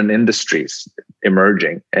different industries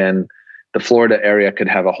emerging. And the Florida area could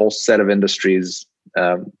have a whole set of industries,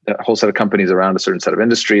 a whole set of companies around a certain set of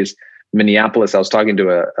industries. Minneapolis, I was talking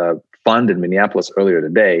to a fund in Minneapolis earlier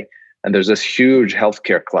today, and there's this huge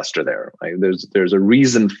healthcare cluster there. Like there's a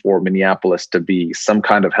reason for Minneapolis to be some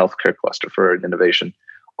kind of healthcare cluster for innovation.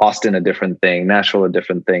 Austin, a different thing. Nashville, a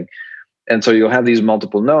different thing. And so you'll have these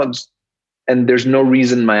multiple nodes, and there's no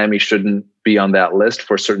reason Miami shouldn't be on that list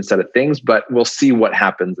for a certain set of things, but we'll see what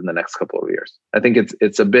happens in the next couple of years. I think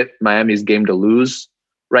it's a bit Miami's game to lose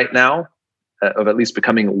right now, of at least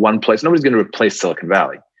becoming one place. Nobody's going to replace Silicon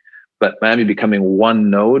Valley, but Miami becoming one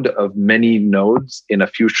node of many nodes in a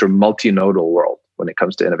future multi-nodal world when it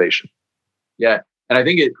comes to innovation. Yeah. And I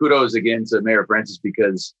think kudos again to Mayor Francis,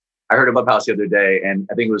 because I heard a Clubhouse the other day, and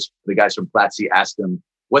I think it was the guys from Platzi asked him,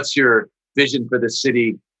 what's your vision for the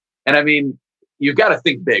city? And I mean, you've got to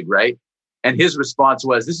think big, right? And his response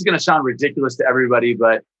was, this is going to sound ridiculous to everybody,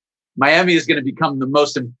 but Miami is going to become the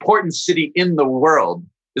most important city in the world,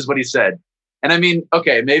 is what he said. And I mean,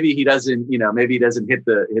 okay, maybe he doesn't hit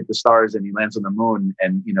the stars and he lands on the moon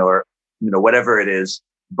and, or whatever it is.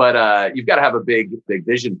 But you've got to have a big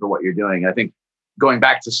vision for what you're doing. I think going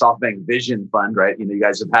back to SoftBank Vision Fund, right? You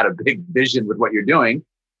guys have had a big vision with what you're doing.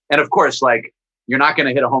 And of course, like, you're not going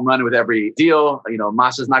to hit a home run with every deal.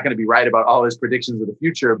 Masa's not going to be right about all his predictions of the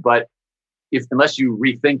future. But unless you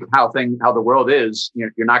rethink how the world is,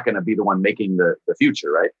 you're not going to be the one making the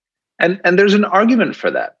future, right? And there's an argument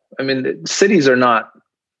for that. I mean, cities are not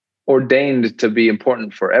ordained to be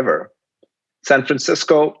important forever. San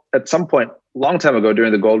Francisco, at some point, a long time ago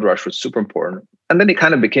during the gold rush, was super important. And then it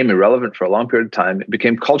kind of became irrelevant for a long period of time. It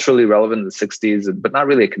became culturally relevant in the 60s, but not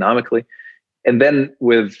really economically. And then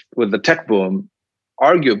with the tech boom,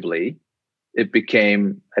 arguably, it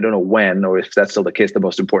became, I don't know when, or if that's still the case, the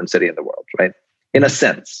most important city in the world, right? In a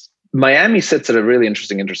sense. Miami sits at a really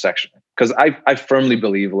interesting intersection, because I firmly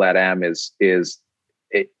believe LATAM is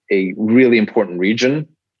a really important region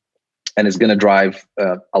and is going to drive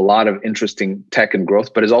a lot of interesting tech and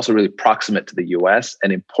growth, but is also really proximate to the US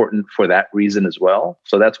and important for that reason as well.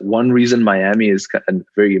 So that's one reason Miami is a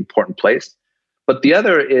very important place. But the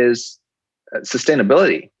other is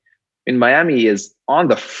sustainability. Miami is on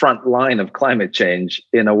the front line of climate change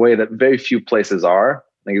in a way that very few places are.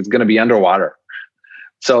 Like, it's going to be underwater.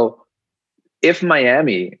 So if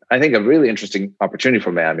Miami, I think a really interesting opportunity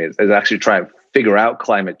for Miami is actually try and figure out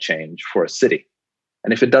climate change for a city.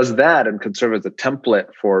 And if it does that and can serve as a template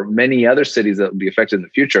for many other cities that will be affected in the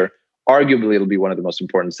future, arguably it'll be one of the most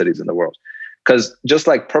important cities in the world. Because just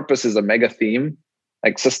like purpose is a mega theme,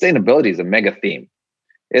 like sustainability is a mega theme.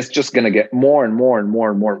 It's just going to get more and more and more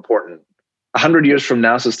and more important. 100 years from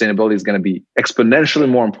now, sustainability is going to be exponentially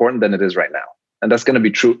more important than it is right now. And that's going to be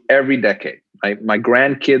true every decade. My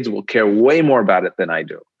grandkids will care way more about it than I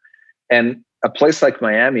do. And a place like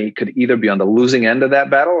Miami could either be on the losing end of that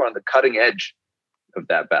battle or on the cutting edge of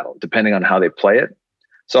that battle, depending on how they play it.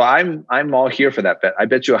 So I'm all here for that bet. I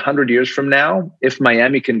bet you 100 years from now, if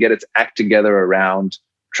Miami can get its act together around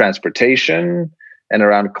transportation and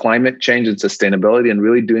around climate change and sustainability and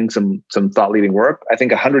really doing some thought leading work, I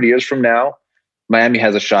think 100 years from now, Miami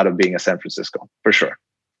has a shot of being a San Francisco for sure.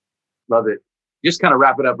 Love it. Just kind of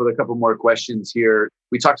wrap it up with a couple more questions here.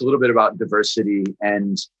 We talked a little bit about diversity,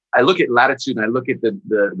 and I look at Latitude and I look at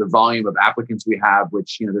the volume of applicants we have,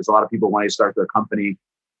 which, there's a lot of people wanting to start their company.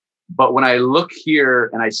 But when I look here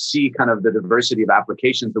and I see kind of the diversity of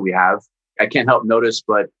applications that we have, I can't help notice,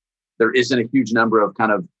 but there isn't a huge number of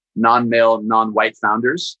kind of non-male, non-white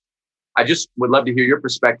founders. I just would love to hear your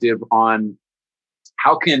perspective on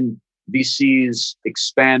how can VCs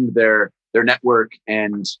expand their network,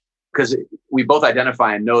 and because we both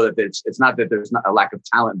identify and know that it's not that there's not a lack of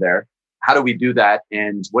talent there. How do we do that?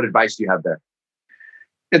 And what advice do you have there?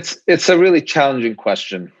 It's a really challenging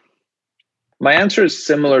question. My answer is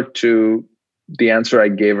similar to the answer I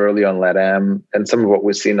gave early on LATAM and some of what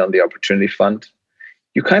we've seen on the Opportunity Fund.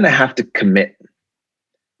 You kind of have to commit.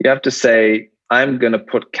 You have to say, I'm going to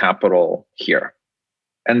put capital here,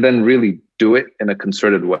 and then really do it in a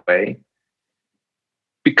concerted way,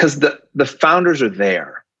 because the founders are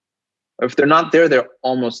there. If they're not there, they're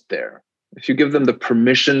almost there. If you give them the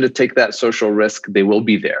permission to take that social risk, they will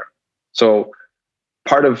be there. So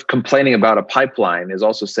part of complaining about a pipeline is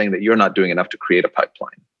also saying that you're not doing enough to create a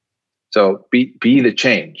pipeline. So be the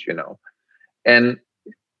change, And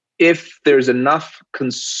if there's enough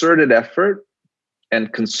concerted effort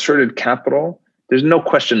and concerted capital, there's no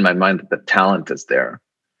question in my mind that the talent is there.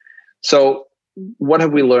 So what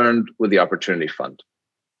have we learned with the Opportunity Fund?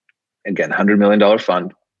 Again, $100 million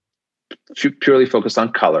fund, purely focused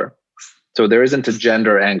on color. So there isn't a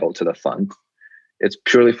gender angle to the fund. It's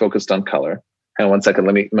purely focused on color. And 1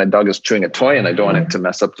 second, my dog is chewing a toy and I don't want it to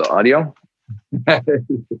mess up the audio. Okay.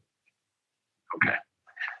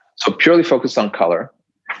 So purely focused on color.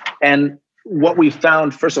 And what we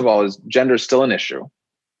found, first of all, is gender is still an issue.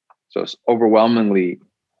 So it's overwhelmingly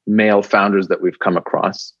male founders that we've come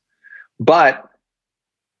across. But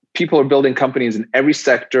people are building companies in every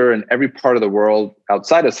sector and every part of the world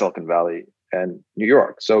outside of Silicon Valley and New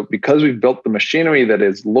York. So because we've built the machinery that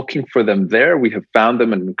is looking for them there, we have found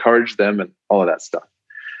them and encouraged them and all of that stuff.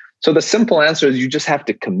 So the simple answer is you just have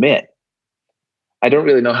to commit. I don't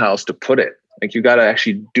really know how else to put it. Like, you got to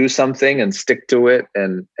actually do something and stick to it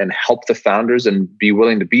and help the founders and be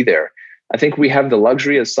willing to be there. I think we have the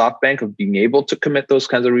luxury as SoftBank of being able to commit those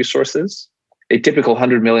kinds of resources. A typical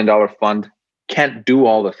 $100 million fund can't do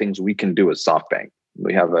all the things we can do as SoftBank.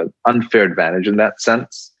 We have an unfair advantage in that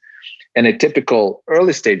sense. And a typical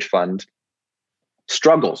early stage fund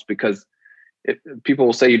struggles because people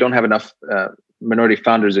will say you don't have enough minority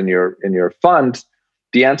founders in your fund.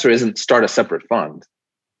 The answer isn't start a separate fund.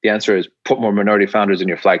 The answer is put more minority founders in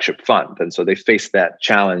your flagship fund. And so they face that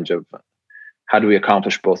challenge of how do we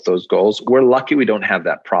accomplish both those goals? We're lucky we don't have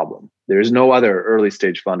that problem. There is no other early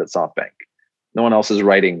stage fund at SoftBank. No one else is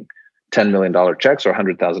writing $10 million checks or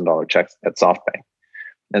 $100,000 checks at SoftBank.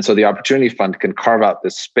 And so the Opportunity Fund can carve out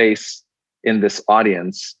this space in this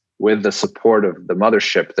audience with the support of the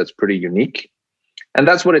mothership that's pretty unique. And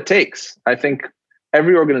that's what it takes. I think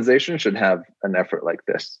every organization should have an effort like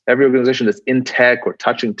this. Every organization that's in tech or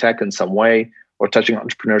touching tech in some way or touching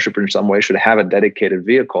entrepreneurship in some way should have a dedicated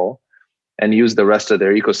vehicle and use the rest of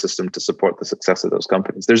their ecosystem to support the success of those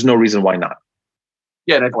companies. There's no reason why not.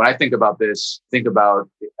 Yeah, and when I think about this, think about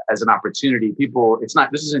it as an opportunity.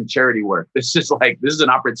 This isn't charity work. This is an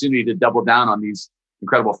opportunity to double down on these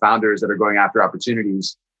incredible founders that are going after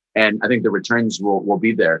opportunities. And I think the returns will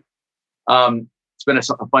be there. It's been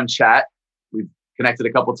a fun chat. We've connected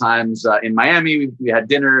a couple times in Miami. We had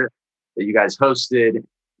dinner that you guys hosted.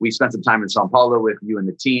 We spent some time in Sao Paulo with you and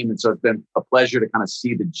the team. And so it's been a pleasure to kind of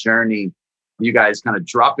see the journey, you guys kind of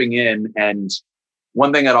dropping in. And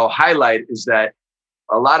one thing that I'll highlight is that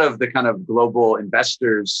a lot of the kind of global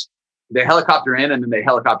investors, they helicopter in and then they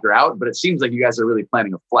helicopter out, but it seems like you guys are really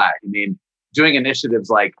planting a flag. I mean, doing initiatives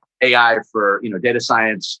like AI for, data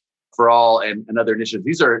science for all and other initiatives.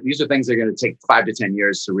 These are things that are going to take 5 to 10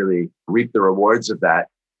 years to really reap the rewards of that.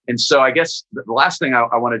 And so I guess the last thing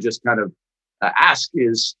I want to just kind of ask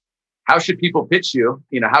is, how should people pitch you?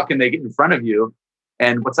 How can they get in front of you?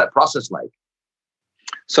 And what's that process like?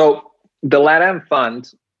 So the LATAM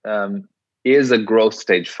fund is a growth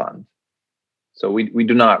stage fund. So we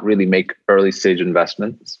do not really make early stage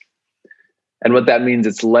investments. And what that means,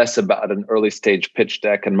 it's less about an early stage pitch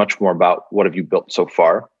deck and much more about what have you built so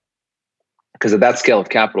far. Because at that scale of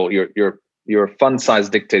capital, your fund size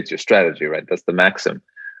dictates your strategy, right? That's the maxim.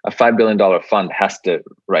 A $5 billion fund has to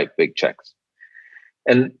write big checks.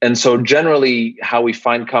 And so generally how we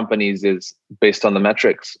find companies is based on the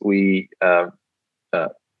metrics. We are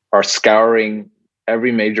scouring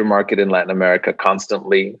every major market in Latin America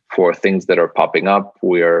constantly for things that are popping up.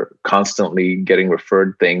 We are constantly getting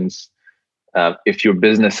referred things. If your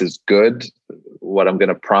business is good, what I'm going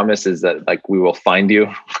to promise is that we will find you.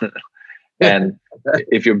 And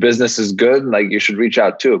if your business is good, you should reach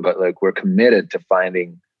out too. But we're committed to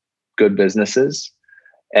finding good businesses.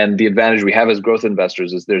 And the advantage we have as growth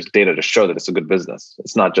investors is there's data to show that it's a good business.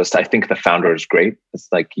 It's not just, I think the founder is great. It's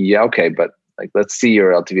yeah, okay, but let's see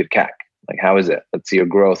your LTV to CAC. How is it? Let's see your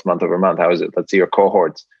growth month over month. How is it? Let's see your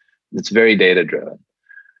cohorts. It's very data driven.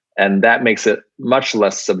 And that makes it much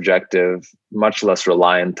less subjective, much less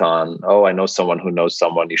reliant on, I know someone who knows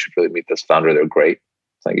someone. You should really meet this founder. They're great.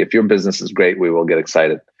 It's if your business is great, we will get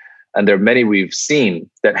excited. And there are many we've seen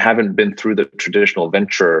that haven't been through the traditional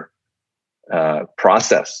venture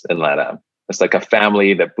process in LATAM. It's like a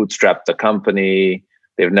family that bootstrapped the company.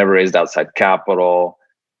 They've never raised outside capital.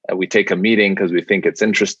 We take a meeting because we think it's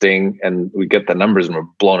interesting, and we get the numbers and we're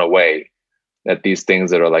blown away at these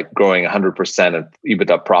things that are growing 100% and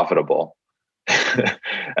EBITDA profitable.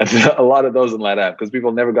 And a lot of those in LATAM, because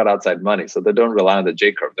people never got outside money. So they don't rely on the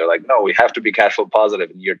J curve. They're no, we have to be cash flow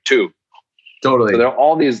positive in year 2. Totally. So there are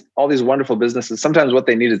all these wonderful businesses. Sometimes what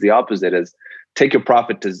they need is the opposite, is take your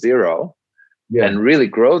profit to zero. Yeah. And really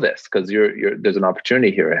grow this, because there's an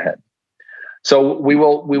opportunity here ahead. So we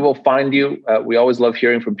will find you. We always love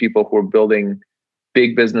hearing from people who are building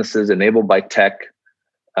big businesses enabled by tech.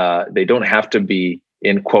 They don't have to be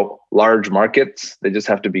in quote large markets. They just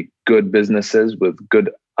have to be good businesses with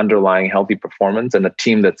good underlying healthy performance and a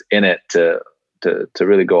team that's in it to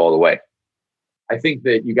really go all the way. I think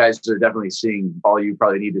that you guys are definitely seeing all you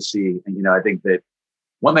probably need to see. And I think that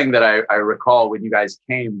one thing that I recall when you guys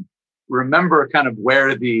came. Remember kind of where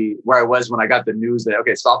I was when I got the news that,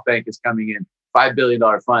 okay, SoftBank is coming in, $5 billion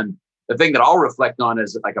fund. The thing that I'll reflect on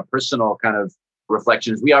is a personal kind of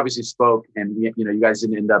reflection is we obviously spoke, and you guys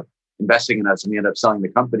didn't end up investing in us and we ended up selling the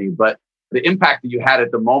company. But the impact that you had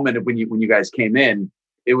at the moment of when you guys came in,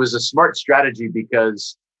 it was a smart strategy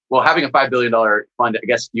because, having a $5 billion fund, I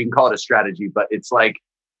guess you can call it a strategy, but it's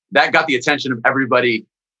that got the attention of everybody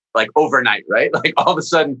overnight, right? All of a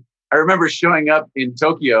sudden, I remember showing up in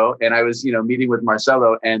Tokyo and I was, meeting with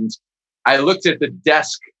Marcelo, and I looked at the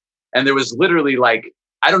desk and there was literally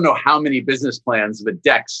I don't know how many business plans, but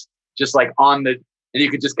decks just on and you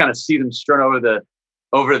could just kind of see them strewn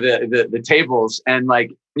over the tables. And when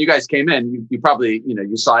you guys came in, you probably,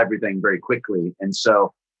 you saw everything very quickly. And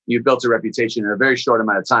so you built a reputation in a very short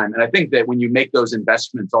amount of time. And I think that when you make those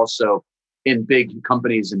investments also in big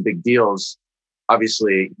companies and big deals,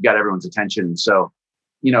 obviously you got everyone's attention. So,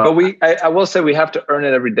 but I will say we have to earn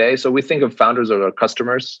it every day. So we think of founders as our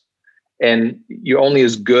customers, and you're only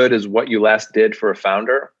as good as what you last did for a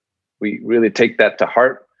founder. We really take that to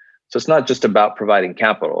heart. So it's not just about providing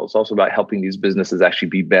capital. It's also about helping these businesses actually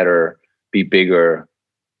be better, be bigger,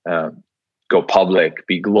 go public,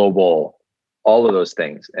 be global, all of those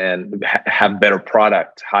things, and have better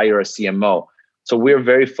product, hire a CMO. So we're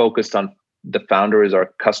very focused on the founder as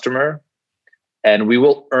our customer. And we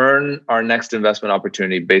will earn our next investment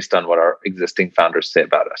opportunity based on what our existing founders say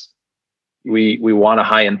about us. We want a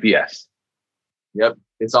high NPS. Yep.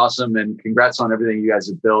 It's awesome. And congrats on everything you guys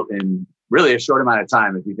have built in really a short amount of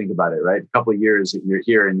time, if you think about it, right? A couple of years that you're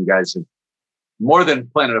here and you guys have more than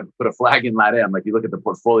planning to put a flag in LATAM. You look at the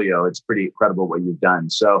portfolio, it's pretty incredible what you've done.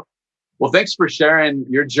 So, thanks for sharing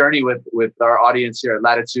your journey with our audience here at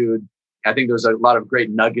Latitude. I think there's a lot of great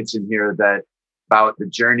nuggets in here about the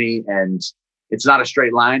journey, and it's not a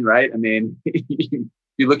straight line, right? I mean,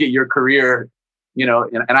 you look at your career,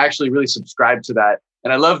 and I actually really subscribe to that.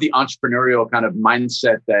 And I love the entrepreneurial kind of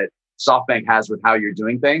mindset that SoftBank has with how you're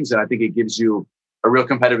doing things. And I think it gives you a real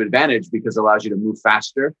competitive advantage because it allows you to move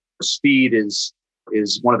faster. Speed is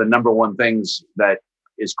one of the number one things that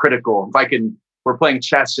is critical. We're playing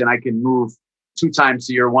chess and I can move 2 times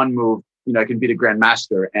to your 1 move, I can beat a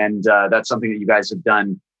grandmaster. And that's something that you guys have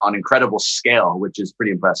done on incredible scale, which is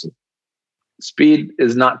pretty impressive. Speed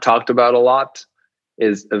is not talked about a lot,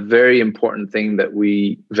 is a very important thing that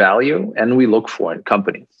we value and we look for in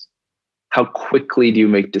companies. How quickly do you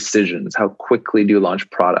make decisions? How quickly do you launch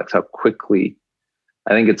products? How quickly?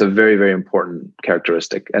 I think it's a very, very important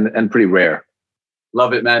characteristic and pretty rare.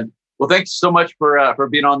 Love it, man. Well, thanks so much for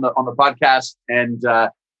being on the podcast. And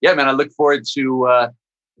yeah, man, I look forward to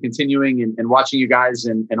continuing and watching you guys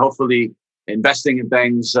and hopefully investing in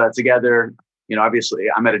things together. Obviously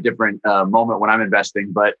I'm at a different moment when I'm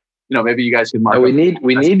investing, but maybe you guys can mark. We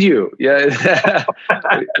need you. Yeah.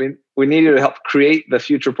 we need you to help create the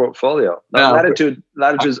future portfolio. Latitude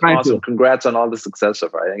is awesome. Congrats on all the success so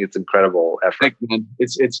far. I think it's incredible effort. Thank you, man.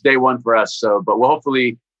 It's day one for us. So, but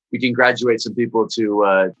hopefully we can graduate some people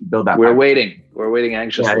to build that. We're waiting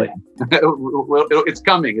anxiously. Yeah. It's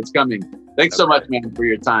coming. Thanks so much, man, for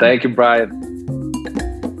your time. Thank you, Brian.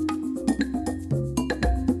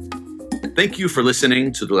 Thank you for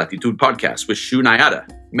listening to the Latitude podcast with Shu Nayata,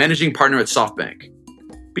 managing partner at SoftBank.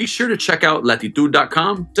 Be sure to check out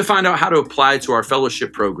latitude.com to find out how to apply to our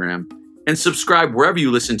fellowship program and subscribe wherever you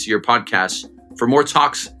listen to your podcasts for more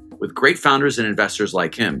talks with great founders and investors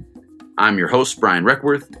like him. I'm your host, Brian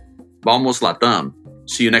Reckworth. Vamos Latam.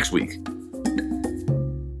 See you next week.